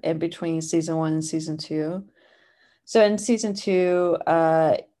her in between season one and season two. So in season two,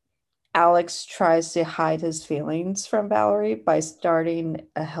 Alex tries to hide his feelings from Valerie by starting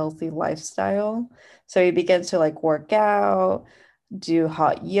a healthy lifestyle. So he begins to like work out, do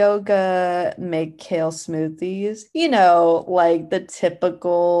hot yoga, make kale smoothies, like the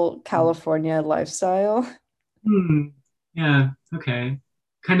typical California lifestyle. hmm, yeah, okay.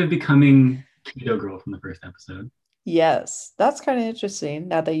 Kind of becoming keto girl from the first episode. Yes, that's kind of interesting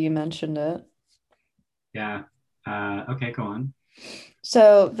now that you mentioned it. Yeah. Okay, go on.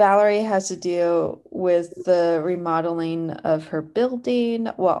 So Valerie has to deal with the remodeling of her building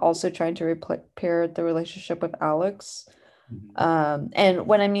while also trying to repair the relationship with Alex. Mhm. And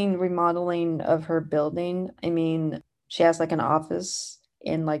when I mean remodeling of her building, I mean she has like an office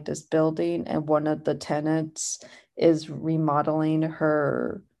in like this building, and one of the tenants is remodeling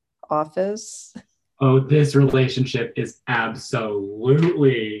her office. Oh, this relationship is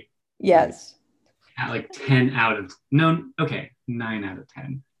absolutely like Yes, at like 10 out of no, okay, 9 out of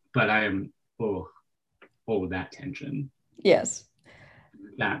 10. But I am that tension. yes.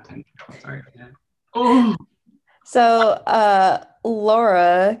 That tension. Oh, sorry. Oh, So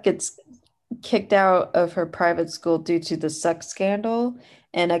Laura gets kicked out of her private school due to the sex scandal,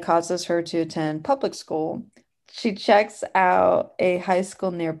 and it causes her to attend public school. She checks out a high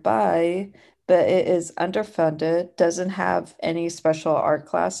school nearby, but it is underfunded, doesn't have any special art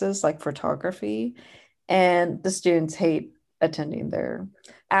classes like photography, and the students hate attending there.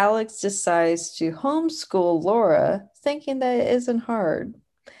 Alex decides to homeschool Laura, thinking that it isn't hard.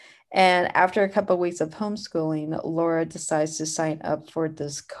 And after a couple of weeks of homeschooling, Laura decides to sign up for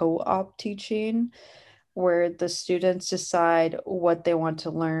this co-op teaching where the students decide what they want to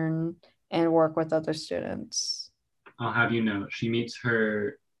learn and work with other students. I'll have you know, she meets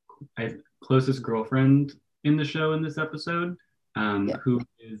her closest girlfriend in the show in this episode, Yeah. who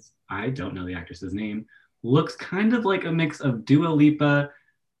is, I don't know the actress's name, looks kind of like a mix of Dua Lipa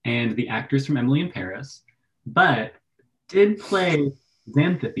and the actress from Emily in Paris, but did play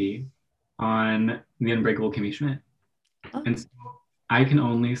Xanthippe on The Unbreakable Kimmy Schmidt. Oh. And so I can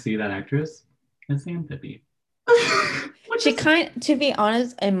only see that actress as Xanthippe. Which She is to be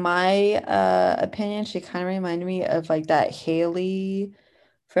honest, in my opinion, she kind of reminded me of like that Haley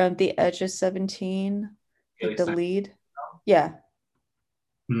from The Edge of 17, like really the lead. Yeah,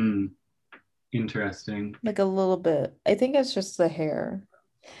 hmm, interesting. like a little bit. I think it's just the hair.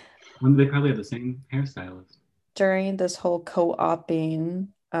 When they probably have the same hairstylist. During this whole co-oping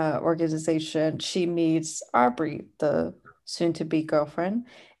organization, she meets Aubrey, the soon-to-be girlfriend,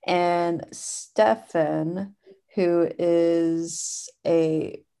 and Stefan, who is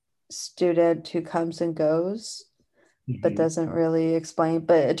a student who comes and goes, but Mhm. doesn't really explain.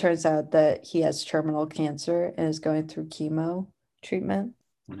 But it turns out that he has terminal cancer and is going through chemo treatment.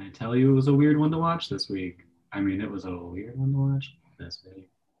 When I tell you it was a weird one to watch this week, I mean, it was a weird one to watch this week.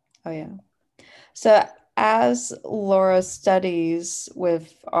 Oh, yeah. So as Laura studies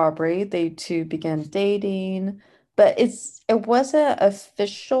with Aubrey, they two begin dating. but it wasn't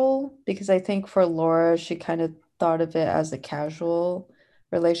official because I think for Laura, she kind of thought of it as a casual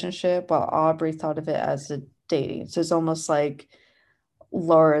relationship, while Aubrey thought of it as a dating. So it's almost like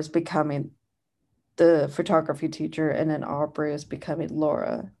Laura is becoming the photography teacher, and then Aubrey is becoming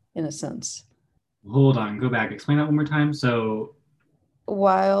Laura in a sense. Hold on, go back. Explain that one more time. So,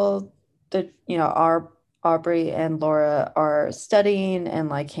 While our Aubrey and Laura are studying and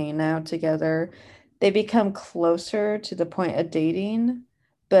like hanging out together, they become closer to the point of dating.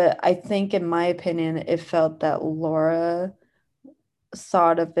 But I think, in my opinion, it felt that Laura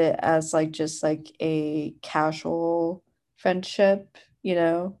thought of it as like just like a casual friendship,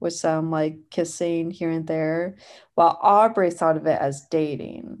 with some like kissing here and there, while Aubrey thought of it as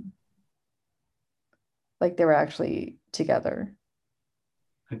dating, like they were actually together.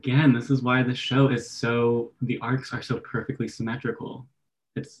 again, this is why the show is so, the arcs are so perfectly symmetrical.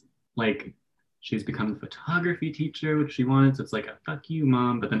 It's like she's become the photography teacher, which she wanted. So it's like a fuck you,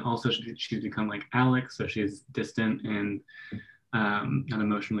 mom. But then also she's become like Alex. So she's distant and not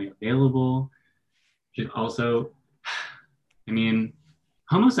emotionally available. She's also, I mean,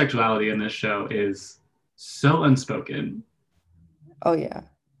 homosexuality in this show is so unspoken. Oh yeah.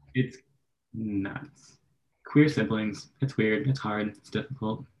 It's nuts. Queer siblings, it's weird, it's hard, it's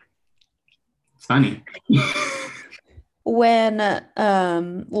difficult. It's funny. When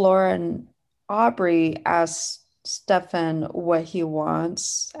Laura and Aubrey asked Stefan what he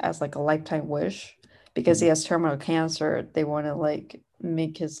wants as like a lifetime wish because he has terminal cancer, they want to like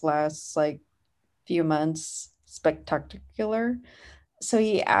make his last like few months spectacular. So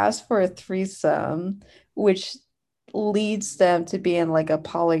he asked for a threesome, which leads them to be in like a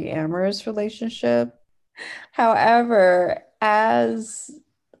polyamorous relationship. However, as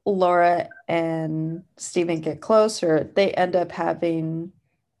Laura and Steven get closer, they end up having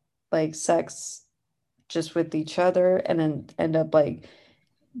like sex just with each other and then end up like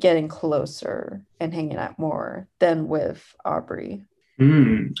getting closer and hanging out more than with Aubrey.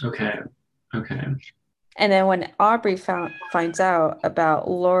 Okay. Okay. And then when Aubrey finds out about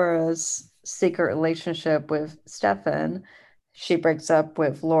Laura's secret relationship with Stefan, she breaks up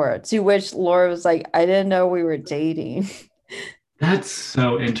with Laura, to which Laura was like, I didn't know we were dating. That's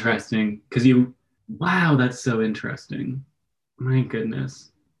so interesting. Wow, that's so interesting. My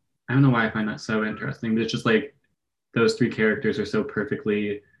goodness. I don't know why I find that so interesting, but it's just like those three characters are so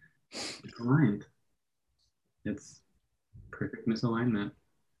perfectly aligned. It's perfect misalignment.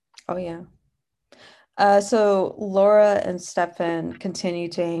 Oh, yeah. So Laura and Stefan continue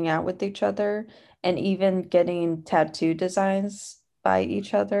to hang out with each other and even getting tattoo designs by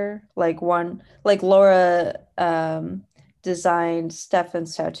each other. Like Laura designed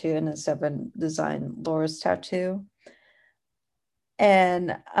Stefan's tattoo and then Stefan designed Laura's tattoo.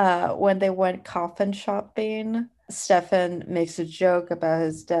 And when they went coffin shopping, Stefan makes a joke about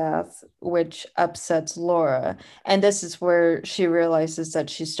his death, which upsets Laura. And this is where she realizes that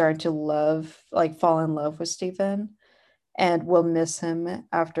she's starting to fall in love with Stephen and will miss him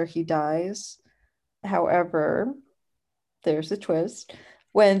after he dies. However, there's a twist.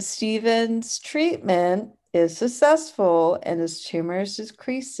 When Stephen's treatment is successful and his tumor is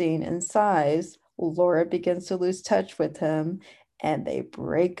decreasing in size, Laura begins to lose touch with him and they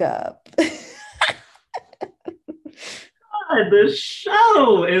break up. God, the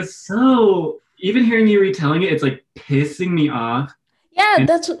show is so, even hearing you retelling it, it's like pissing me off. Yeah, And,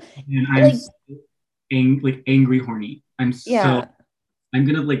 that's and I'm like, so like angry horny. yeah, I'm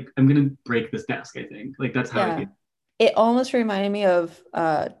gonna break this desk, I think. Like that's how I feel. yeah. It almost reminded me of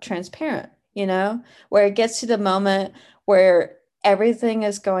Transparent, where it gets to the moment where everything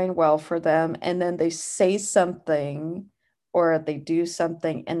is going well for them, and then they say something or they do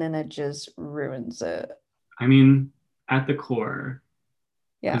something, and then it just ruins it. I mean, at the core,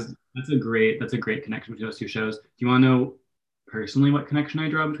 Yeah, because that's a great connection between those two shows. Do you want to know personally what connection I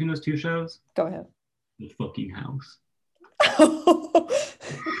draw between those two shows? go ahead. The fucking house.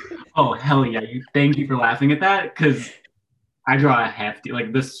 Oh hell yeah! Thank you for laughing at that because I draw a hefty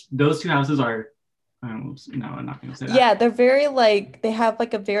like this. Those two houses are. No, I'm not gonna say that. Yeah, they're very like they have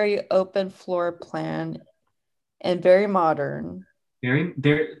like a very open floor plan and very modern.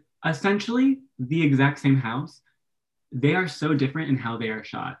 They're essentially the exact same house. They are so different in how they are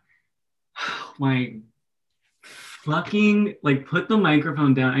shot. My fucking like put the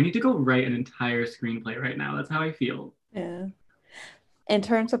microphone down. I need to go write an entire screenplay right now. That's how I feel. Yeah. In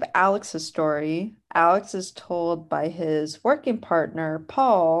terms of Alex's story, Alex is told by his working partner,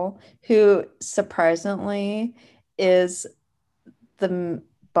 Paul, who surprisingly is the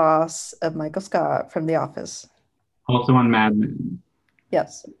boss of Michael Scott from The Office. Also on Mad Men.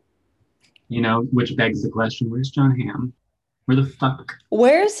 Yes. which begs the question, where's John Hamm? Where the fuck?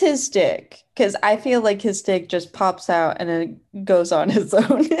 Where's his stick? Because I feel like his stick just pops out and it goes on his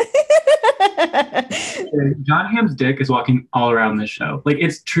own. John Hamm's dick is walking all around this show. Like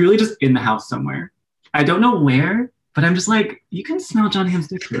it's truly just in the house somewhere. I don't know where, but I'm just like, you can smell John Hamm's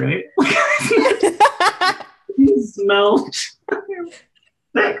dick, right? You can smell John Hamm's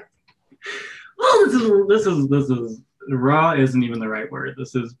dick. Oh, this is raw isn't even the right word.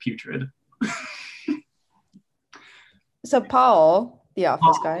 This is putrid. So Paul, the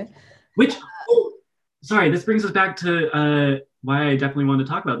office Oh, guy. which, oh, sorry, this brings us back to why I definitely wanted to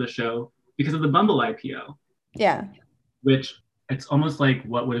talk about this show because of the Bumble IPO, Yeah. which it's almost like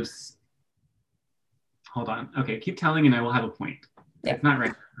what would have. Hold on. Okay, keep telling and I will have a point. Yeah. It's not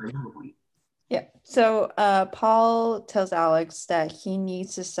right. I have a point. Yeah. So Paul tells Alex that he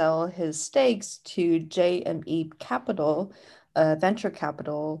needs to sell his stakes to JME Capital, a venture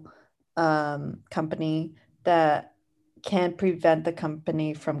capital company that can prevent the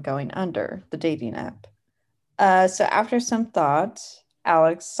company from going under, the dating app. So after some thought,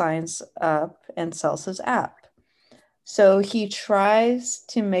 Alex signs up and sells his app. So he tries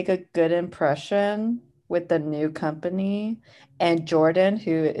to make a good impression with the new company and Jordan,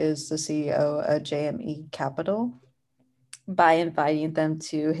 who is the CEO of JME Capital, by inviting them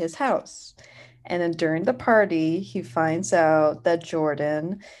to his house. And then during the party, he finds out that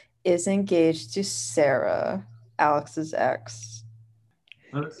Jordan is engaged to Sarah, Alex's ex.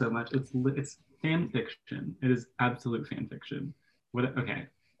 I love it so much. It's fan fiction. It is absolute fan fiction. What? Okay,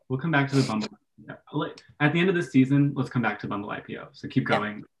 we'll come back to the Bumble. At the end of this season, let's come back to Bumble IPO. So keep Yeah.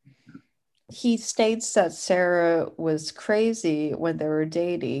 going. He states that Sarah was crazy when they were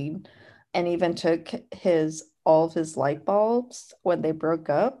dating and even took his all of his light bulbs when they broke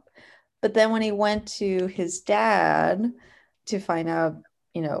up. But then when he went to his dad to find out,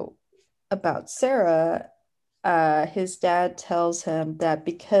 you know, about Sarah, his dad tells him that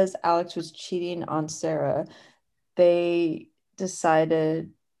because Alex was cheating on Sarah, they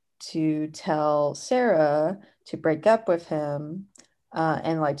decided to tell Sarah to break up with him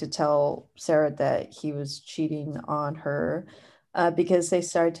and like to tell Sarah that he was cheating on her because they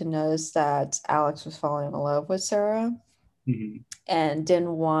started to notice that Alex was falling in love with Sarah Mhm. and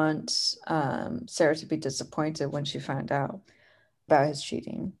didn't want Sarah to be disappointed when she found out about his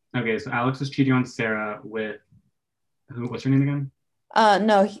cheating. Okay, so Alex is cheating on Sarah with who? What's her name again?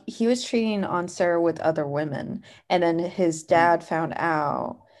 No, he was cheating on Sarah with other women, and then his dad found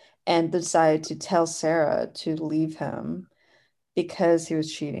out and decided to tell Sarah to leave him because he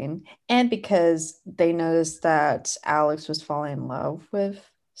was cheating, and because they noticed that Alex was falling in love with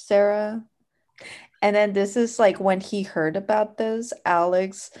Sarah. And then this is like when he heard about this,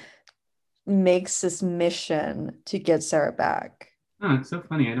 Alex makes this mission to get Sarah back. Oh, it's so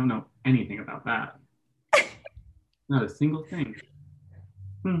funny. I don't know anything about that. Not a single thing.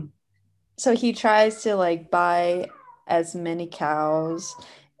 Hmm. So he tries to like buy as many cows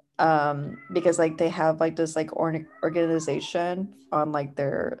because like they have like this like organization on like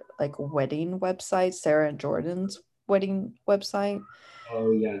their like wedding website, Sarah and Jordan's wedding website.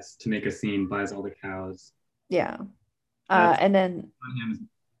 Oh yes, to make a scene, buys all the cows. Yeah. That's And then him's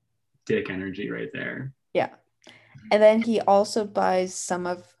dick energy right there. yeah. And then he also buys some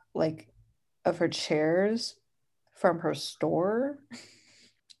of her chairs from her store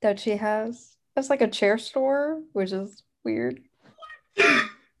that she has. It's like a chair store, which is weird.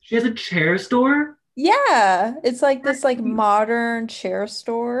 She has a chair store? Yeah, it's like this like modern chair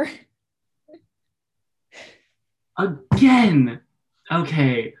store. Again.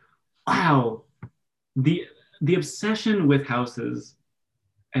 Okay. Wow. The the obsession with houses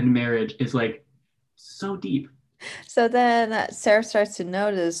and marriage is like so deep. So then Sarah starts to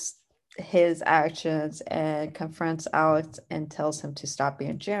notice his actions and confronts Alex and tells him to stop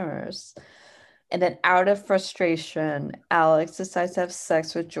being generous. And then, out of frustration, Alex decides to have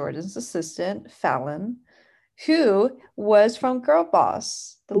sex with Jordan's assistant, Fallon, who was from Girl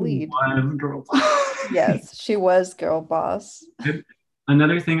Boss, the lead. One girl. Yes, she was Girl Boss.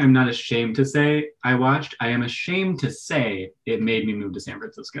 Another thing I'm not ashamed to say I watched, I am ashamed to say it made me move to San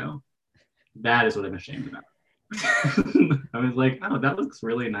Francisco. That is what I'm ashamed about. I was like, oh, that looks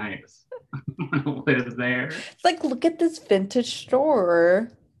really nice. I want to live there. It's like, look at this vintage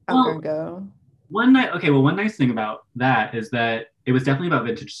store. I'm Well, gonna go. one nice thing about that is that it was definitely about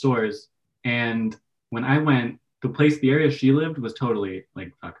vintage stores. And when I went, the area she lived was totally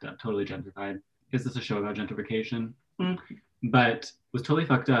like fucked up, totally gentrified. Is this a show about gentrification? Mm. But was totally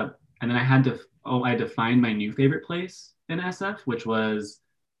fucked up. And then I had to find my new favorite place in SF, which was,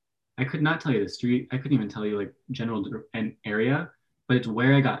 I could not tell you the street. I couldn't even tell you like general an area, but it's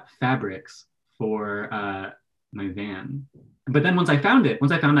where I got fabrics for my van. But then once I found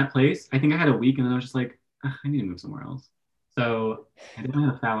that place, I think I had a week and then I was just like, "Ugh, I need to move somewhere else." So I definitely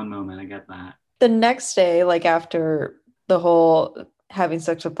had a Fallon moment. I get that. The next day, like after the whole having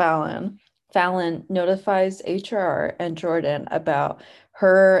sex with Fallon, Fallon notifies HR and Jordan about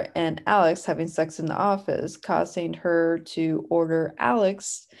her and Alex having sex in the office, causing her to order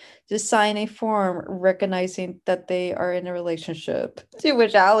Alex to sign a form recognizing that they are in a relationship. To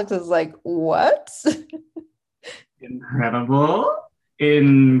which Alex is like, "What?" Incredible.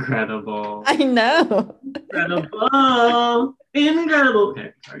 Incredible. I know. Incredible. Incredible.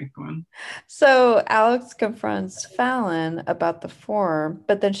 Okay, sorry, go on. So Alex confronts Fallon about the form,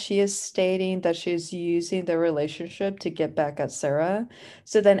 but then she is stating that she's using the relationship to get back at Sarah.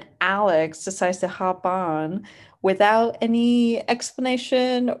 So then Alex decides to hop on without any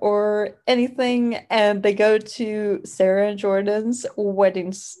explanation or anything, and they go to Sarah and Jordan's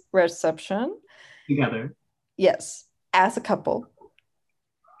wedding reception. Together. Yes, as a couple.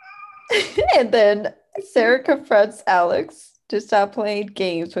 And then Sarah confronts Alex to stop playing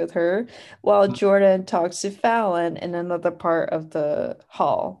games with her while Jordan talks to Fallon in another part of the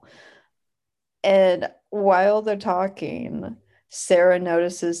hall. And while they're talking, Sarah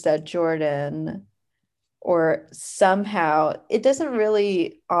notices that Jordan, or somehow, it doesn't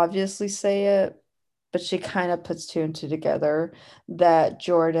really obviously say it, but she kind of puts two and two together that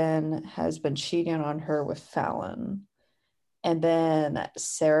Jordan has been cheating on her with Fallon. And then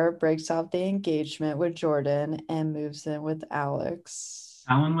Sarah breaks off the engagement with Jordan and moves in with Alex.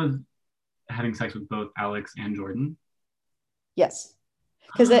 Alan was having sex with both Alex and Jordan. Yes.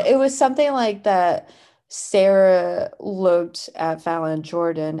 Because it was something like that. Sarah looked at Fallon and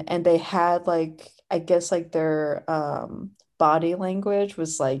Jordan, and they had like, I guess, like their body language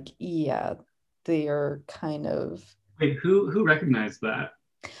was like, yeah, they are kind of. Wait, who recognized that?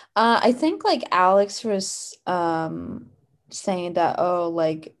 I think like Alex was saying that, oh,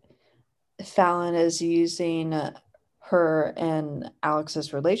 like Fallon is using her and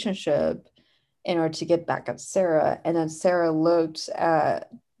Alex's relationship in order to get back at Sarah. And then Sarah looked at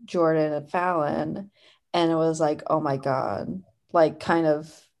Jordan and Fallon and it was like, oh my God, like kind of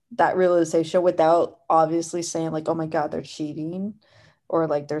that realization without obviously saying, like, oh my God, they're cheating or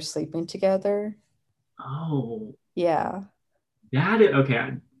like they're sleeping together. Oh, Yeah. that is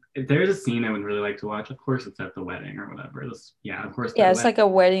okay. There's a scene I would really like to watch. Of course, it's at the wedding or whatever. Yeah, of course, Yeah, their it's wedding. like a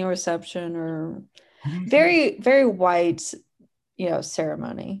wedding reception or Having sex. very, very white,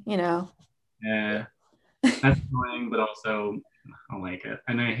 ceremony, Yeah, that's annoying, but also I'll like it.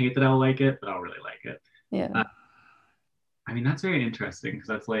 And I hate that I'll like it, but I'll really like it. Yeah. Uh, I mean, that's very interesting because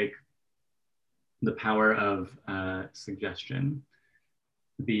that's like the power of suggestion.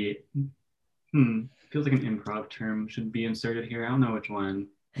 The feels like an improv term should be inserted here. I don't know which one.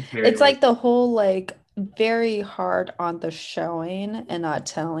 It's very It's like like the whole like very hard on the showing and not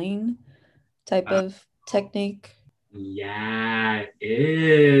telling type uh, of technique. yeah, it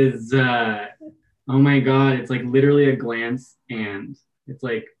is. Oh my god, it's like literally a glance and it's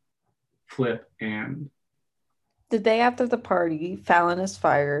like flip and The day after the party, Fallon is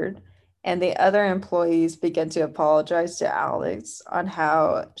fired, and the other employees begin to apologize to Alex on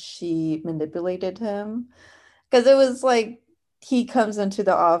how she manipulated him. Because it was like he comes into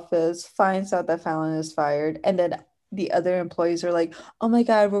the office, finds out that Fallon is fired, and then the other employees are like, "Oh my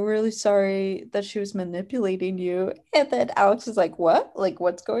God, we're really sorry that she was manipulating you." And then Alex is like, "What? Like,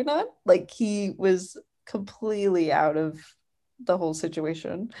 what's going on?" Like he was completely out of the whole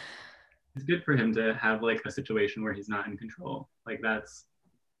situation. it's good for him to have like a situation where he's not in control. Like that's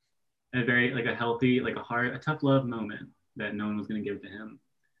a very like a healthy, like a tough love moment that no one was gonna give to him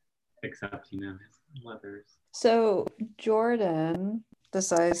except, his lovers. So Jordan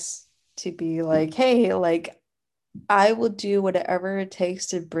decides to be like, "Hey, like I will do whatever it takes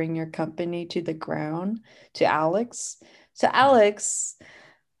to bring your company to the ground," to Alex. So Alex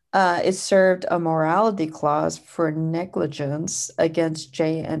is served a morality clause for negligence against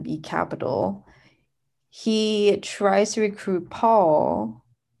JME Capital. He tries to recruit Paul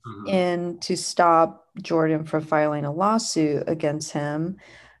Uh-huh. in to stop Jordan from filing a lawsuit against him,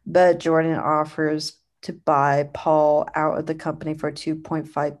 but Jordan offers to buy Paul out of the company for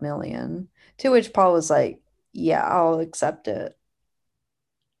 2.5 million, to which Paul was like, "Yeah, I'll accept it."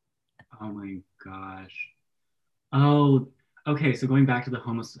 Oh my gosh. Oh, okay. So going back to the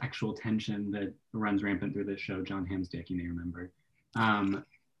homosexual tension that runs rampant through this show, John Hamm's dick, you may remember. Um,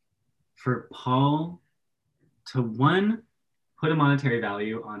 for Paul to one put a monetary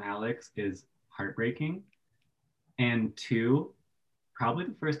value on Alex is heartbreaking, and two, probably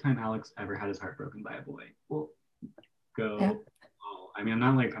the first time Alex ever had his heart broken by a boy. Well, Yeah. go. I mean,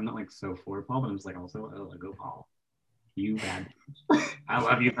 I'm not like so for Paul, but I'm just like also, oh, go Paul. You bad. I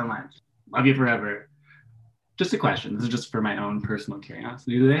love you so much. Love you forever. Just a question. This is just for my own personal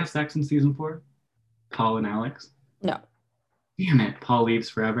curiosity. Do they have sex in season 4? Paul and Alex? No. Damn it. Paul leaves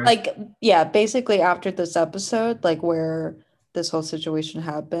forever. Like, yeah, basically after this episode, like where this whole situation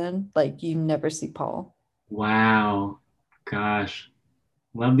happened, like you never see Paul. Wow. Gosh.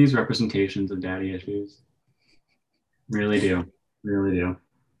 Love these representations of daddy issues. Really do. Really do.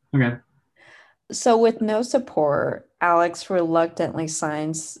 Okay. So, with no support, Alex reluctantly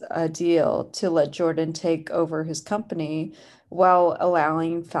signs a deal to let Jordan take over his company while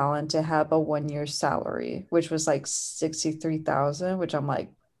allowing Fallon to have a 1 year salary, which was like 63,000, which I'm like,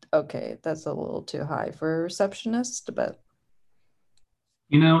 okay, that's a little too high for a receptionist, but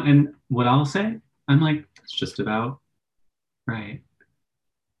You know, and what I'll say, I'm like, it's just about right.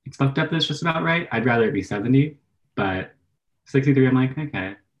 It's fucked up that it's just about right. I'd rather it be 70, but 63, I'm like,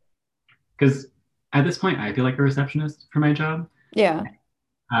 okay. Because at this point, I feel like a receptionist for my job. yeah.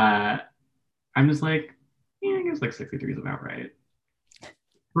 Uh, I'm just like, yeah, I guess like 63 is about right.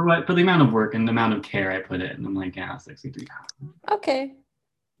 For the amount of work and the amount of care I put in, I'm like, yeah, 63. Okay.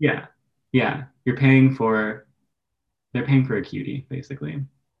 Yeah. Yeah. They're paying for a cutie, basically. I'm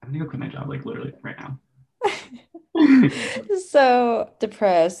gonna go quit my job like literally right now. So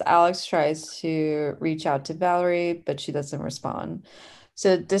depressed, Alex tries to reach out to Valerie, but she doesn't respond.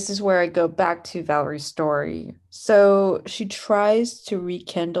 So this is where I go back to Valerie's story. So she tries to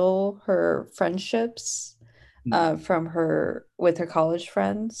rekindle her friendships from her with her college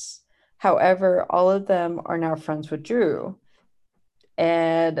friends. However, all of them are now friends with Drew.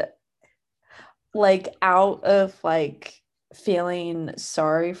 And like out of like feeling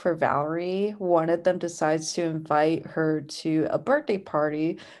sorry for Valerie, one of them decides to invite her to a birthday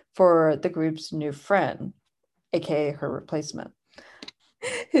party for the group's new friend, aka her replacement,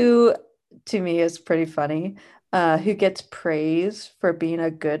 who to me is pretty funny, who gets praise for being a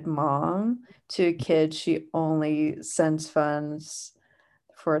good mom to a kid she only sends funds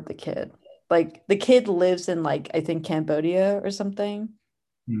for the kid. Like the kid lives in like I think Cambodia or something,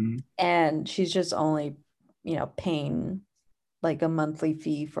 Mhm. and she's just only, paying like a monthly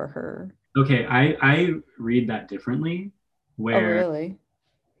fee for her. Okay, I read that differently, Oh, where really?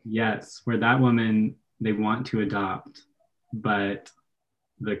 yes, where that woman they want to adopt, but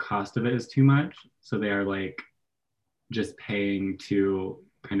the cost of it is too much, so they are like just paying to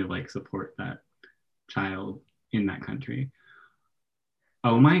kind of like support that child in that country.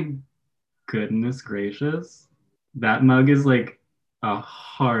 Oh my goodness gracious. That mug is like a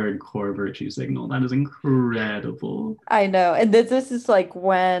hardcore virtue signal. That is incredible. I know. And this is like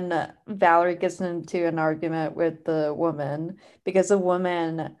when Valerie gets into an argument with the woman because the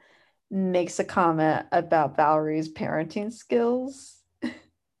woman makes a comment about Valerie's parenting skills.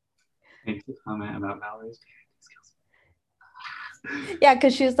 Thanks for comment about Valerie's parenting skills. Yeah,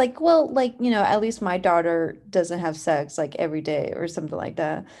 because she was like, well, like, at least my daughter doesn't have sex like every day or something like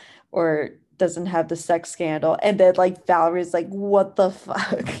that, or doesn't have the sex scandal. And then like Valerie's like, what the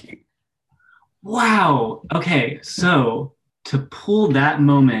fuck? Wow. Okay, so to pull that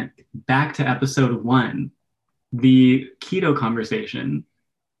moment back to episode 1, the keto conversation,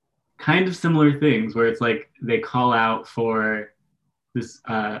 kind of similar things where it's like they call out for this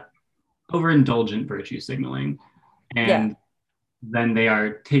overindulgent virtue signaling, Yeah. and then they are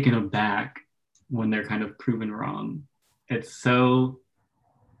taken aback when they're kind of proven wrong. It's so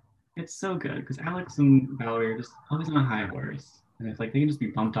it's so good because Alex and Valerie are just always on a high horse, and it's like they can just be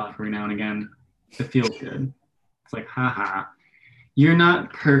bumped off every now and again. It feels good. It's like, haha, you're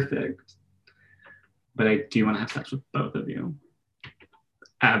not perfect, but I do want to have sex with both of you.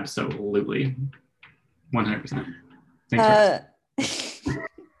 Absolutely, 100%. Thanks for asking. Uh,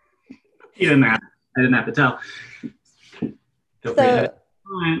 You didn't have. I didn't have to tell. Feel free to edit.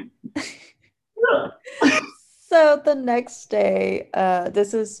 so so the next day,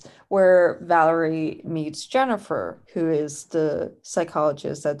 this is where Valerie meets Jennifer, who is the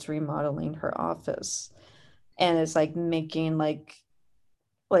psychologist that's remodeling her office, and is like making like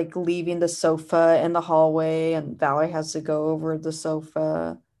leaving the sofa in the hallway, and Valerie has to go over the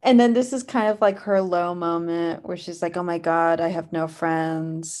sofa. And then this is kind of like her low moment where she's like, "Oh my God, I have no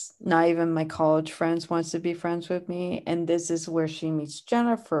friends. Not even my college friends wants to be friends with me." And this is where she meets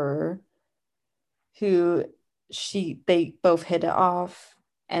Jennifer, who they both hit it off,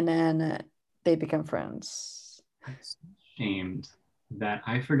 and then they become friends. I'm so ashamed that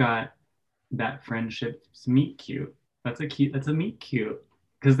I forgot that friendship's meet cute. That's a meet cute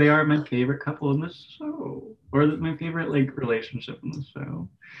because they are my favorite couple in the show, or my favorite like relationship in the show.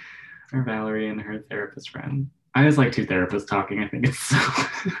 Or Valerie and her therapist friend. I was like two therapists talking. I think it's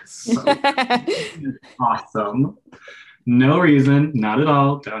so awesome. No reason, not at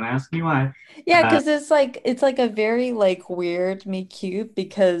all. Don't ask me why. Yeah, Uh, because it's like a very like weird me cute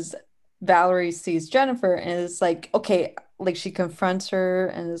because Valerie sees Jennifer and is like, okay, like she confronts her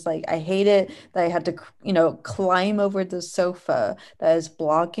and is like, I hate it that I had to, climb over the sofa that is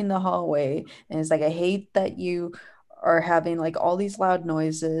blocking the hallway. And it's like, I hate that you are having like all these loud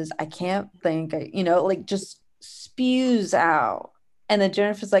noises. I can't think, like just spews out. And then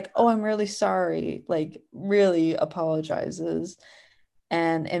Jennifer's like, oh, I'm really sorry, like really apologizes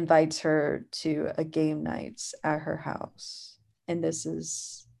and invites her to a game night at her house. And this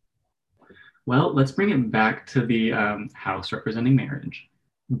is well, let's bring it back to the house representing marriage.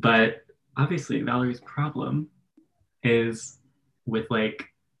 But obviously, Valerie's problem is with like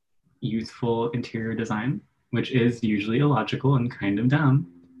youthful interior design, which is usually illogical and kind of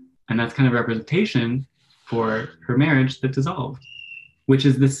dumb. And that's kind of representation for her marriage that dissolved, which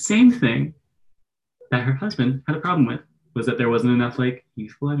is the same thing that her husband had a problem with, was that there wasn't enough like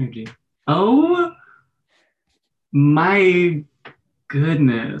youthful energy. Oh my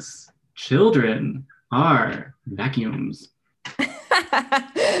goodness. Children are vacuums.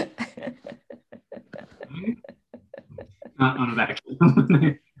 Not on a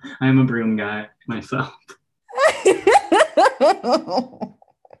vacuum. I am a broom guy myself.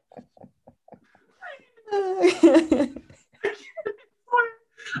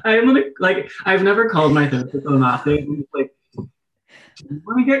 I am like I've never called my therapist on that thing. Like, do you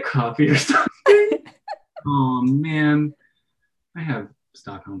want to get coffee or something? Oh man, I have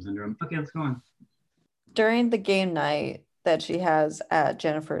Stockholm syndrome. Okay, let's go on. During the game night that she has at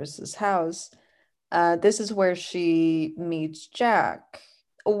Jennifer's house, this is where she meets Jack.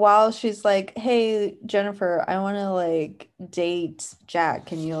 While she's like, "Hey, Jennifer, I want to like date Jack.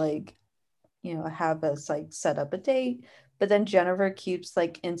 Can you like, have us like set up a date?" But then Jennifer keeps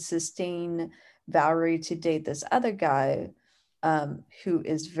like insisting Valerie to date this other guy, who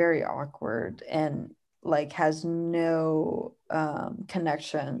is very awkward and like has no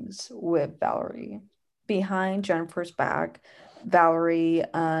connections with Valerie. Behind Jennifer's back, Valerie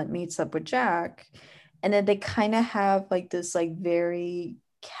meets up with Jack, and then they kind of have like this like very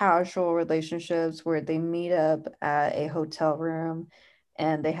casual relationships where they meet up at a hotel room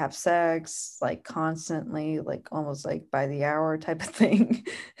and they have sex like constantly, like almost like by the hour type of thing.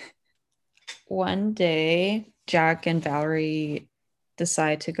 One day, Jack and Valerie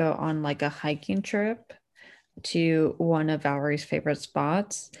decide to go on like a hiking trip to one of Valerie's favorite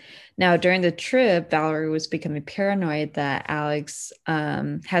spots. Now, during the trip, Valerie was becoming paranoid that Alex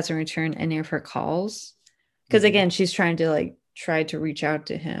hasn't returned any of her calls. Because again, she's try to reach out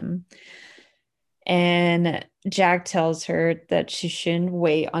to him. And Jack tells her that she shouldn't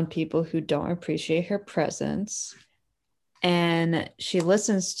wait on people who don't appreciate her presence. And she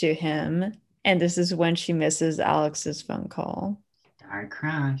listens to him. And this is when she misses Alex's phone call. Star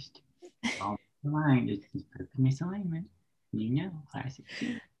crushed. All the line is perfect misalignment. You know, classic.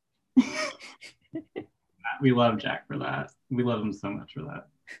 We love Jack for that. We love him so much for that.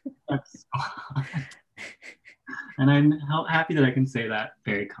 That's so hot. And I'm happy that I can say that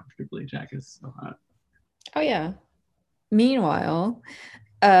very comfortably. Jack is so hot. Oh, yeah. Meanwhile,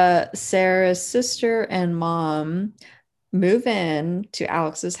 Sarah's sister and mom move in to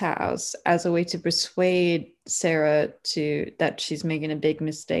Alex's house as a way to persuade Sarah to that she's making a big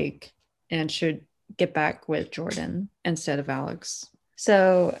mistake and should get back with Jordan instead of Alex.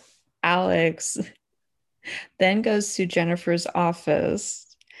 So Alex then goes to Jennifer's office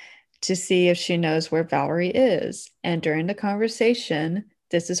to see if she knows where Valerie is. And during the conversation,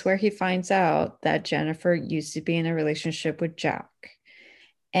 this is where he finds out that Jennifer used to be in a relationship with Jack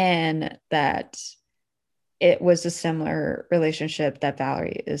and that it was a similar relationship that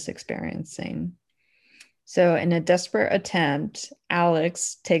Valerie is experiencing. So, in a desperate attempt,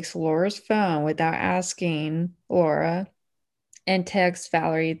 Alex takes Laura's phone without asking Laura and texts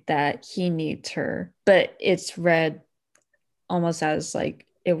Valerie that he needs her, but it's read almost as like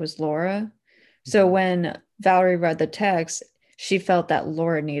it was Laura. So when Valerie read the text, she felt that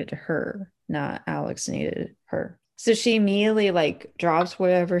Laura needed her, not Alex needed her. So she immediately like drops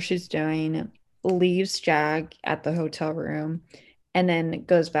whatever she's doing, leaves Jack at the hotel room, and then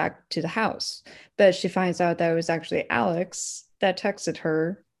goes back to the house. But she finds out that it was actually Alex that texted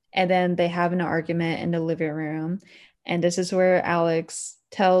her. And then they have an argument in the living room. And this is where Alex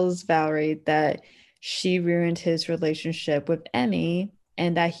tells Valerie that she ruined his relationship with Emmy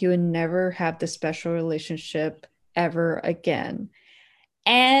and that he would never have the special relationship ever again.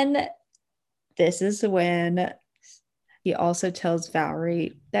 And this is when he also tells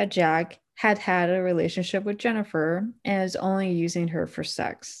Valerie that Jack had a relationship with Jennifer and is only using her for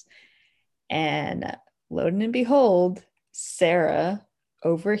sex. And lo and behold, Sarah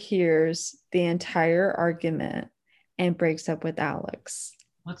overhears the entire argument and breaks up with Alex.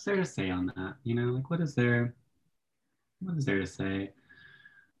 What's there to say on that? You know, like what is there to say?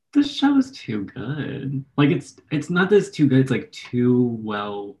 The show is too good. Like it's not that it's too good, it's like too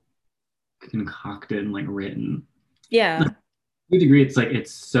well concocted and like written. Yeah. To a degree, it's like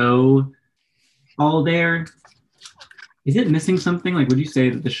it's so all there. Is it missing something? Like, would you say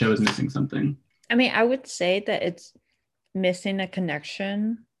that the show is missing something? I mean, I would say that it's missing a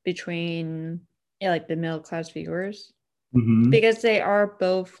connection between like the middle class viewers Mm-hmm. because they are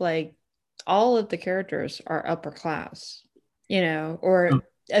both like all of the characters are upper class, or Oh,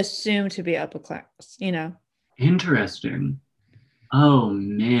 assumed to be upper class, interesting. Oh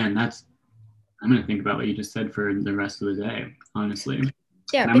man, that's I'm gonna think about what you just said for the rest of the day, honestly. And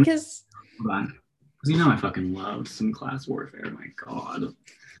Yeah, I'm because hold on. Because I fucking love some class warfare. My God.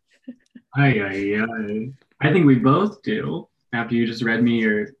 Ay, ay, ay. I think we both do. After you just read me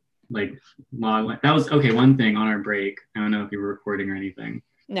your like log, that was okay. One thing on our break. I don't know if you were recording or anything,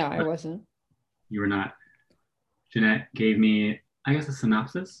 no, I but wasn't. you were not. Jeanette gave me, I guess, a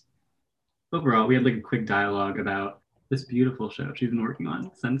synopsis. Overall, we had like a quick dialogue about this beautiful show she's been working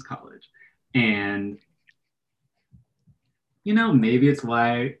on since college, and maybe it's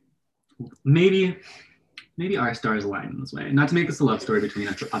why, maybe our stars align in this way. Not to make this a love story between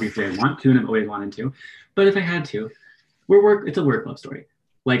us. Obviously, I want to, and I've always wanted to. But if I had to, it's a work love story.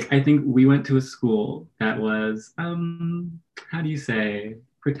 Like I think we went to a school that was, how do you say,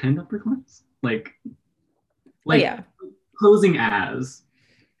 pretend upper class? Oh Like yeah, posing as.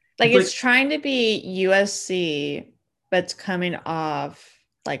 like It's it's trying to be USC, but it's coming off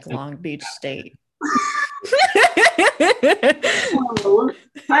like like, Long Beach State. oh,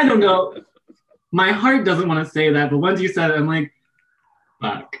 I don't know. My heart doesn't want to say that, but once you said it, I'm like,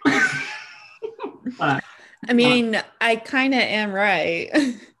 fuck. Fuck. I mean, I kind of am right.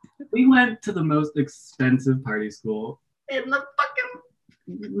 We went to the most expensive party school in the fucking,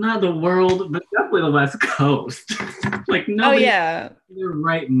 not the world, but definitely the West Coast. Like Oh nobody yeah. in their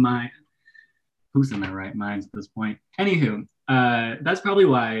right mind. Who's in their right minds at this point? Anywho, that's probably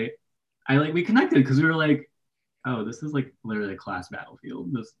why we connected because we were like, oh, this is like literally a class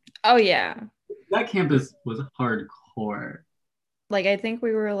battlefield. Oh yeah. That campus was hardcore. Like I think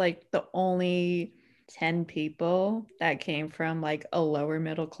we were like the only 10 people that came from like a lower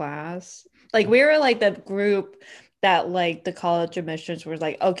middle class. Like we were like the group that like the college admissions was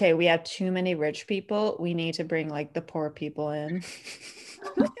like, okay, we have too many rich people. We need to bring like the poor people in.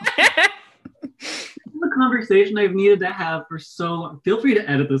 The conversation I've needed to have for so long. Feel free to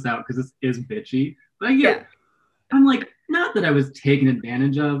edit this out because this is bitchy. But Yeah. I'm like, not that I was taken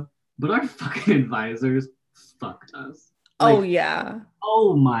advantage of, but our fucking advisors fucked us. Like, Oh yeah.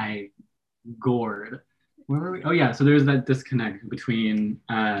 oh my gourd. Where were we? Oh yeah, so there's that disconnect between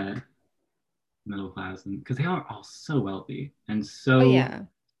middle class and because they are all so wealthy and Oh so yeah.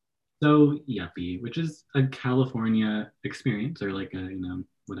 so yuppie, which is a California experience or like a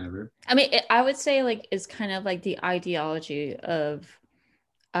whatever. I mean, I would say like it's kind of like the ideology of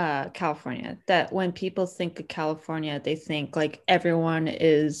California that when people think of California, they think like everyone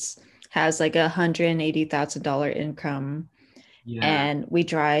has like $180,000 income Yeah. and we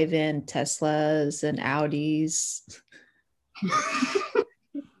drive in Teslas and Audis.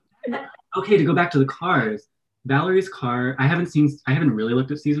 Okay, to go back to the cars, Valerie's car. I haven't really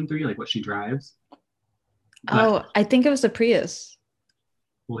looked at season 3, like what she drives. But Oh, I think it was a Prius.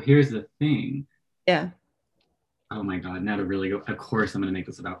 well, here's the thing. Yeah. Oh my God, now to really go. Of course, I'm gonna make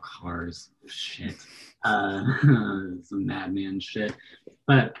this about cars. Shit. Some madman shit.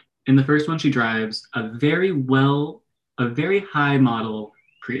 But in the first one, she drives a very high model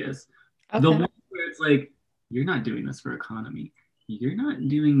Prius. The Okay. one where it's like, you're not doing this for economy. You're not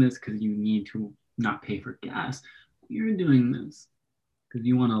doing this because you need to not pay for gas. You're doing this because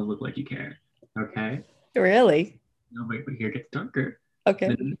you want to look like you care. Okay? Really? No, wait, but here it gets darker. The Okay.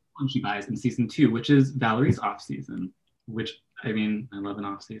 next one she buys in season 2, which is Valerie's off season, which I mean, I love an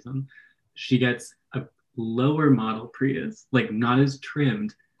off season. She gets a lower model Prius, like not as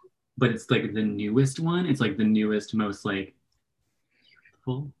trimmed, but it's like the newest one. It's like the newest, most like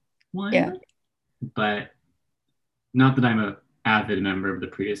beautiful Yeah. one. But not that I'm a avid member of the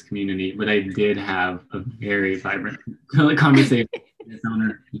Prius community, but I did have a very vibrant conversation with this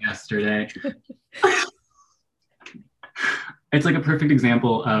owner yesterday. It's like a perfect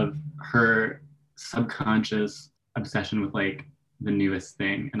example of her subconscious obsession with like the newest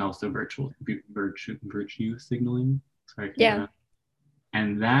thing and also virtue signaling. Sorry, I can't Yeah. pronounce.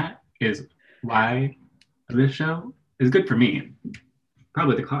 And that is why this show is good for me.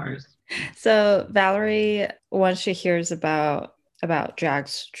 Probably the cars. So Valerie, once she hears about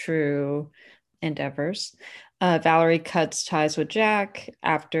Jack's true endeavors, Valerie cuts ties with Jack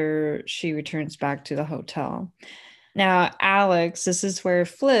after she returns back to the hotel. Now, Alex, this is where it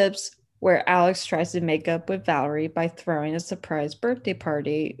flips, where Alex tries to make up with Valerie by throwing a surprise birthday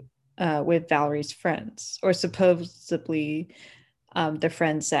party with Valerie's friends, or supposedly the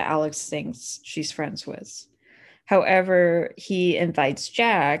friends that Alex thinks she's friends with. However, he invites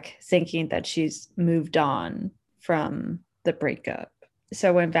Jack, thinking that she's moved on from the breakup.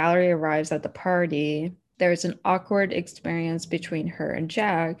 So when Valerie arrives at the party, there's an awkward experience between her and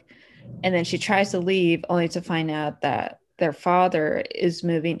Jack. And then she tries to leave, only to find out that their father is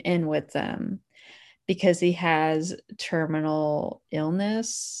moving in with them because he has terminal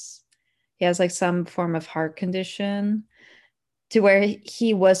illness. He has like some form of heart condition to where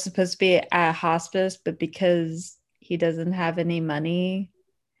he was supposed to be at hospice, but because he doesn't have any money,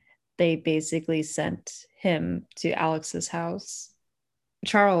 they basically sent him to Alex's house.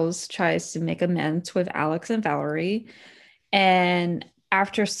 Charles tries to make amends with Alex and Valerie, and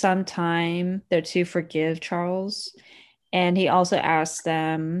after some time, they're to forgive Charles. And he also asks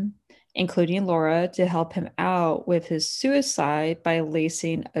them, including Laura, to help him out with his suicide by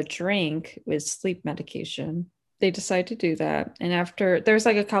lacing a drink with sleep medication. They decide to do that. And after there's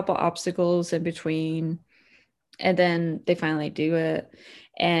like a couple obstacles in between, and then they finally do it.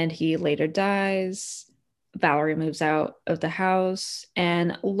 And he later dies. Valerie moves out of the house,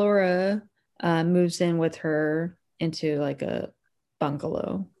 and Laura moves in with her into like a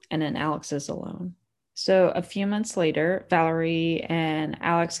bungalow, and then Alex is alone. So a few months later, Valerie and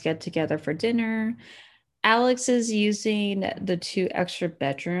Alex get together for dinner. Alex is using the two extra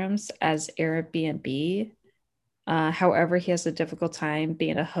bedrooms as Airbnb. However, he has a difficult time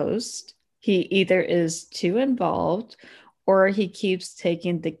being a host. He either is too involved or he keeps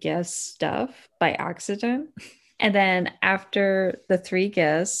taking the guest stuff by accident. And then after the three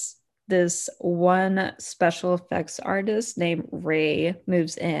guests, this one special effects artist named Ray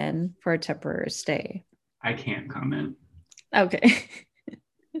moves in for a temporary stay. I can't comment. Okay.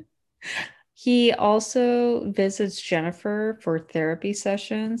 He also visits Jennifer for therapy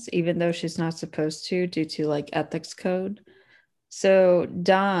sessions, even though she's not supposed to due to like ethics code. So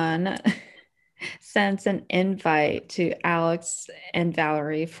Don sends an invite to Alex and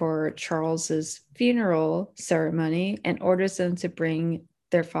Valerie for Charles's funeral ceremony and orders them to bring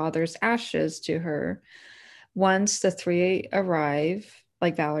their father's ashes to her. Once the three arrive,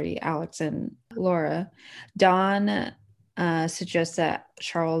 like Valerie, Alex, and Laura, Don suggests that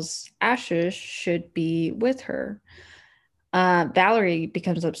Charles' ashes should be with her. Valerie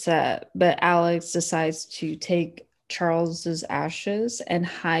becomes upset, but Alex decides to take Charles's ashes and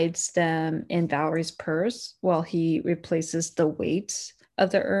hides them in Valerie's purse while he replaces the weight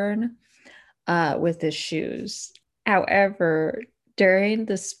of the urn with his shoes. However, during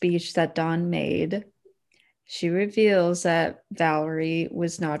the speech that Dawn made, she reveals that Valerie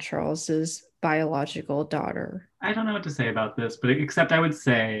was not Charles's biological daughter. I don't know what to say about this, but except I would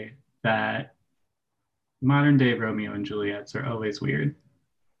say that modern day Romeo and Juliets are always weird.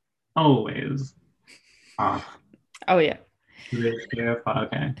 Always. Off. Oh, yeah.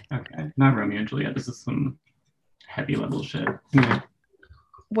 Okay. Okay. Not Romeo and Juliet. This is some heavy level shit. Yeah.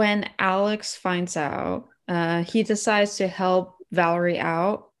 When Alex finds out, he decides to help Valerie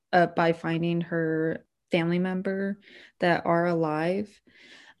out by finding her family member that are alive.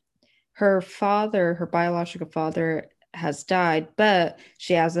 Her father, her biological father, has died, but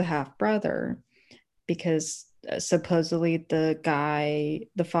she has a half brother because supposedly the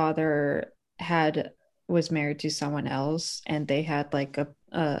father had was married to someone else and they had like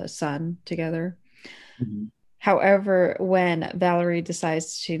a son together. Mm-hmm. However, when Valerie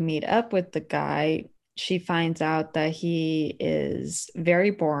decides to meet up with the guy, she finds out that he is very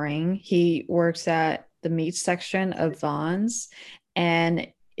boring. He works at the meat section of Vaughn's and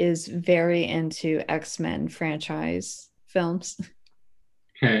is very into X-Men franchise films.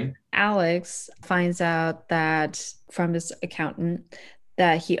 Okay. Alex finds out that from his accountant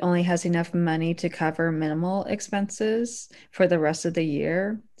that he only has enough money to cover minimal expenses for the rest of the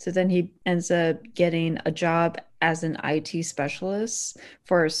year. So then he ends up getting a job as an IT specialist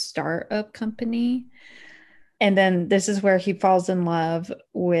for a startup company. And then this is where he falls in love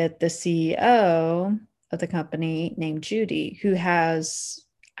with the CEO of the company named Judy, who has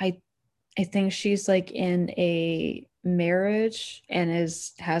I think she's like in a marriage and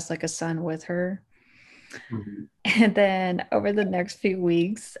has like a son with her. Mm-hmm. And then over the next few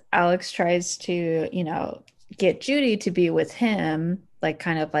weeks, Alex tries to, get Judy to be with him. like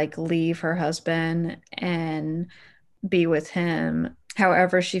kind of like leave her husband and be with him.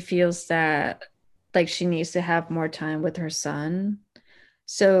 However, she feels that like she needs to have more time with her son.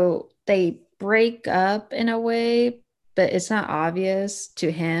 So they break up in a way, but it's not obvious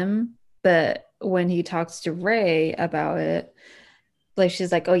to him. But when he talks to Ray about it, like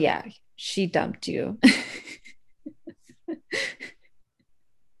she's like, "Oh yeah, she dumped you."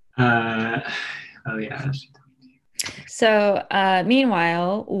 Uh, oh yeah. So,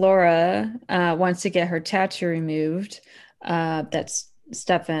 meanwhile, Laura wants to get her tattoo removed. That's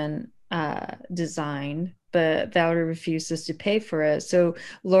Stefan designed, but Valerie refuses to pay for it. So,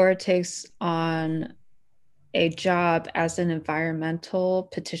 Laura takes on a job as an environmental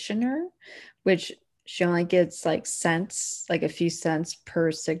petitioner, which she only gets like cents, like a few cents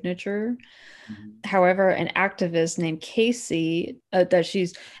per signature. Mhm. However, an activist named Casey, that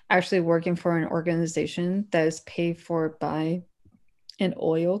she's actually working for an organization that is paid for by an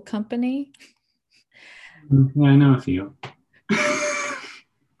oil company. Yeah, I know a few.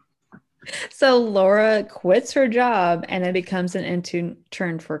 So Laura quits her job and it becomes an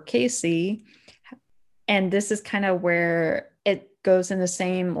intern for Casey. And this is kind of where it goes in the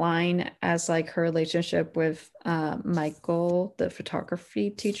same line as like her relationship with Michael, the photography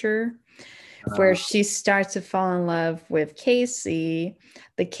teacher, where Uh, she starts to fall in love with Casey,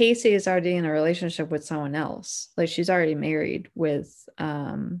 but Casey is already in a relationship with someone else. Like she's already married with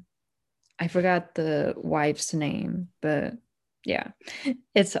I forgot the wife's name, but yeah,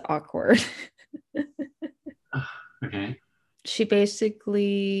 it's awkward. okay. She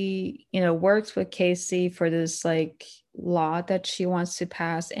basically, works with Casey for this like law that she wants to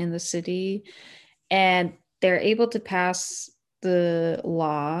pass in the city. And they're able to pass the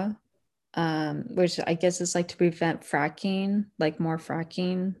law, which I guess is like to prevent fracking, like more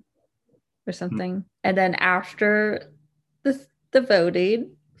fracking or something. And then after the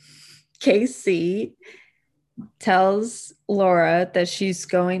voting, Casey tells Laura that she's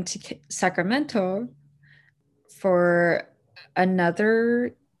going to Sacramento for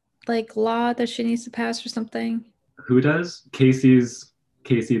another like law that she needs to pass or something. Who does? Casey,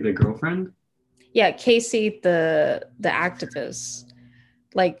 the girlfriend? Yeah, Casey, the activist.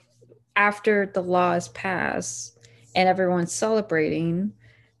 Like after the law is passed and everyone's celebrating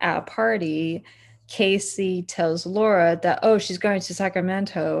at a party, Casey tells Laura that she's going to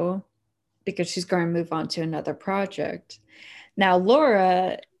Sacramento because she's going to move on to another project. Now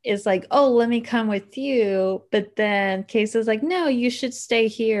Laura is like, "Oh, let me come with you." But then Casey's like, "No, you should stay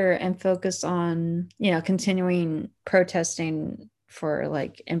here and focus on, continuing protesting for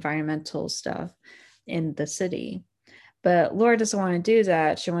like environmental stuff in the city." But Laura doesn't want to do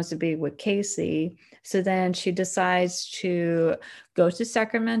that. She wants to be with Casey. So then she decides to go to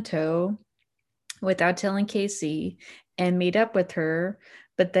Sacramento without telling Casey and meet up with her.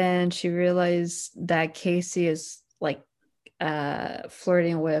 But then she realized that Casey is like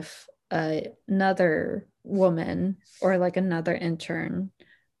flirting with another woman or like another intern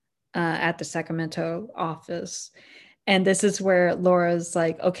at the Sacramento office. And this is where Laura's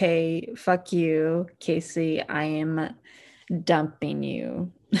like, "Okay, fuck you, Casey. I am dumping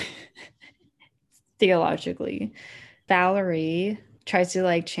you." Theologically. Valerie tries to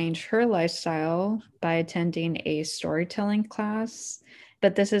like change her lifestyle by attending a storytelling class.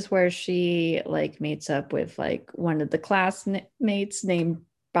 But this is where she like meets up with like one of the classmates named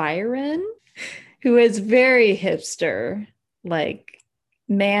Byron, who is very hipster, like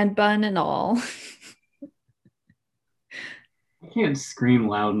man bun and all. I can't scream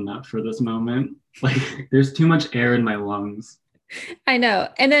loud enough for this moment. Like, there's too much air in my lungs. I know.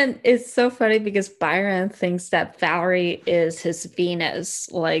 And then it's so funny because Byron thinks that Valerie is his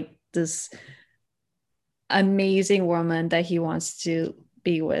Venus, like this amazing woman that he wants to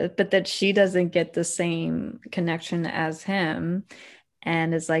be with, but that she doesn't get the same connection as him.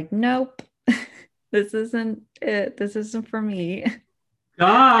 And it's like, nope, this isn't it. This isn't for me.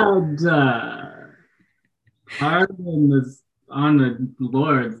 God, pardon this on the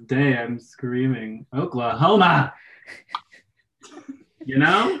Lord's day. I'm screaming, Oklahoma. You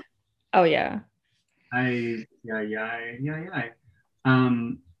know, Oh, yeah. yeah.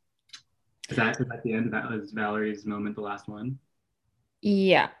 Um, is that the end? That was Valerie's moment, the last one.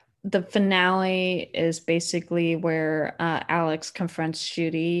 Yeah. The finale is basically where Alex confronts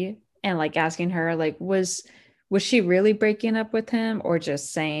Judy and like asking her like was she really breaking up with him or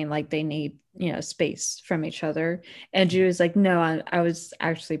just saying like they need space from each other? And Judy's like, "No, I was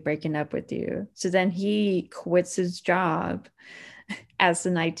actually breaking up with you." So then he quits his job as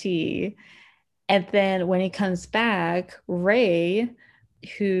an IT, and then when he comes back, Ray,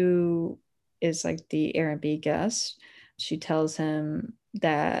 who is like the Airbnb guest, she tells him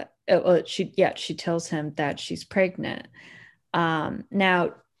that she tells him that she's pregnant.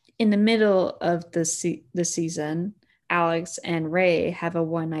 Now, in the middle of the season, Alex and Ray have a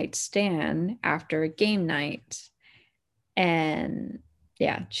one night stand after a game night, and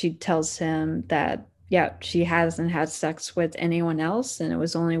yeah, she tells him that she hasn't had sex with anyone else, and it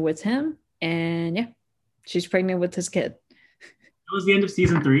was only with him, and yeah, she's pregnant with his kid. That was the end of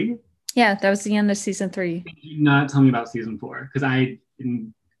season 3. Yeah, that was the end of season 3. Do not tell me about season 4 because I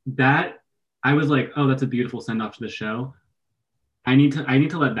was like, oh, that's a beautiful send off to the show. I need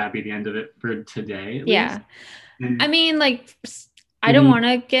to let that be the end of it for today. At least. I mean, like, I don't want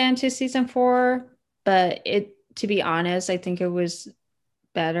to get into season 4, but to be honest, I think it was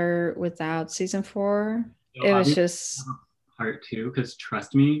better without season 4. It was just part 2 because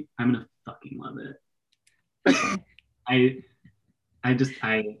trust me, I'm gonna fucking love it. Okay. I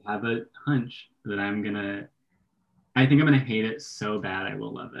have a hunch that I think I'm gonna hate it so bad I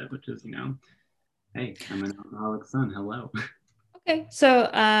will love it, which is, hey, I'm an alcoholic son. Hello. Okay,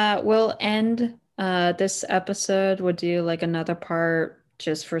 so we'll end this episode. We'll do like another part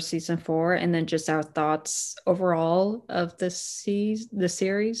just for season 4, and then just our thoughts overall of the series.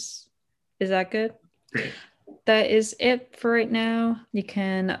 Is that good? Great. That is it for right now. You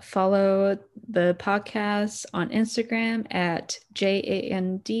can follow the podcast on Instagram at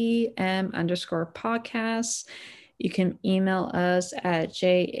JANDM_podcast. You can email us at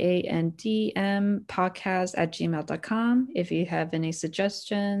jandmpodcast@gmail.com if you have any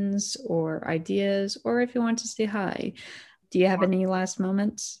suggestions or ideas, or if you want to say hi. Do you have any last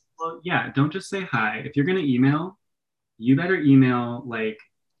moments? Well, yeah, don't just say hi. If you're going to email, you better email like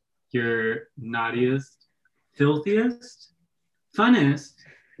your naughtiest, filthiest, funnest,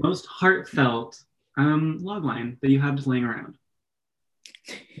 most heartfelt logline that you have just laying around.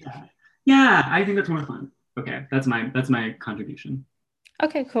 Yeah, I think that's more fun. Okay, that's my contribution.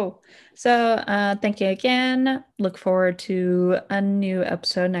 Okay, cool. So thank you again. Look forward to a new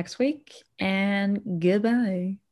episode next week, and goodbye.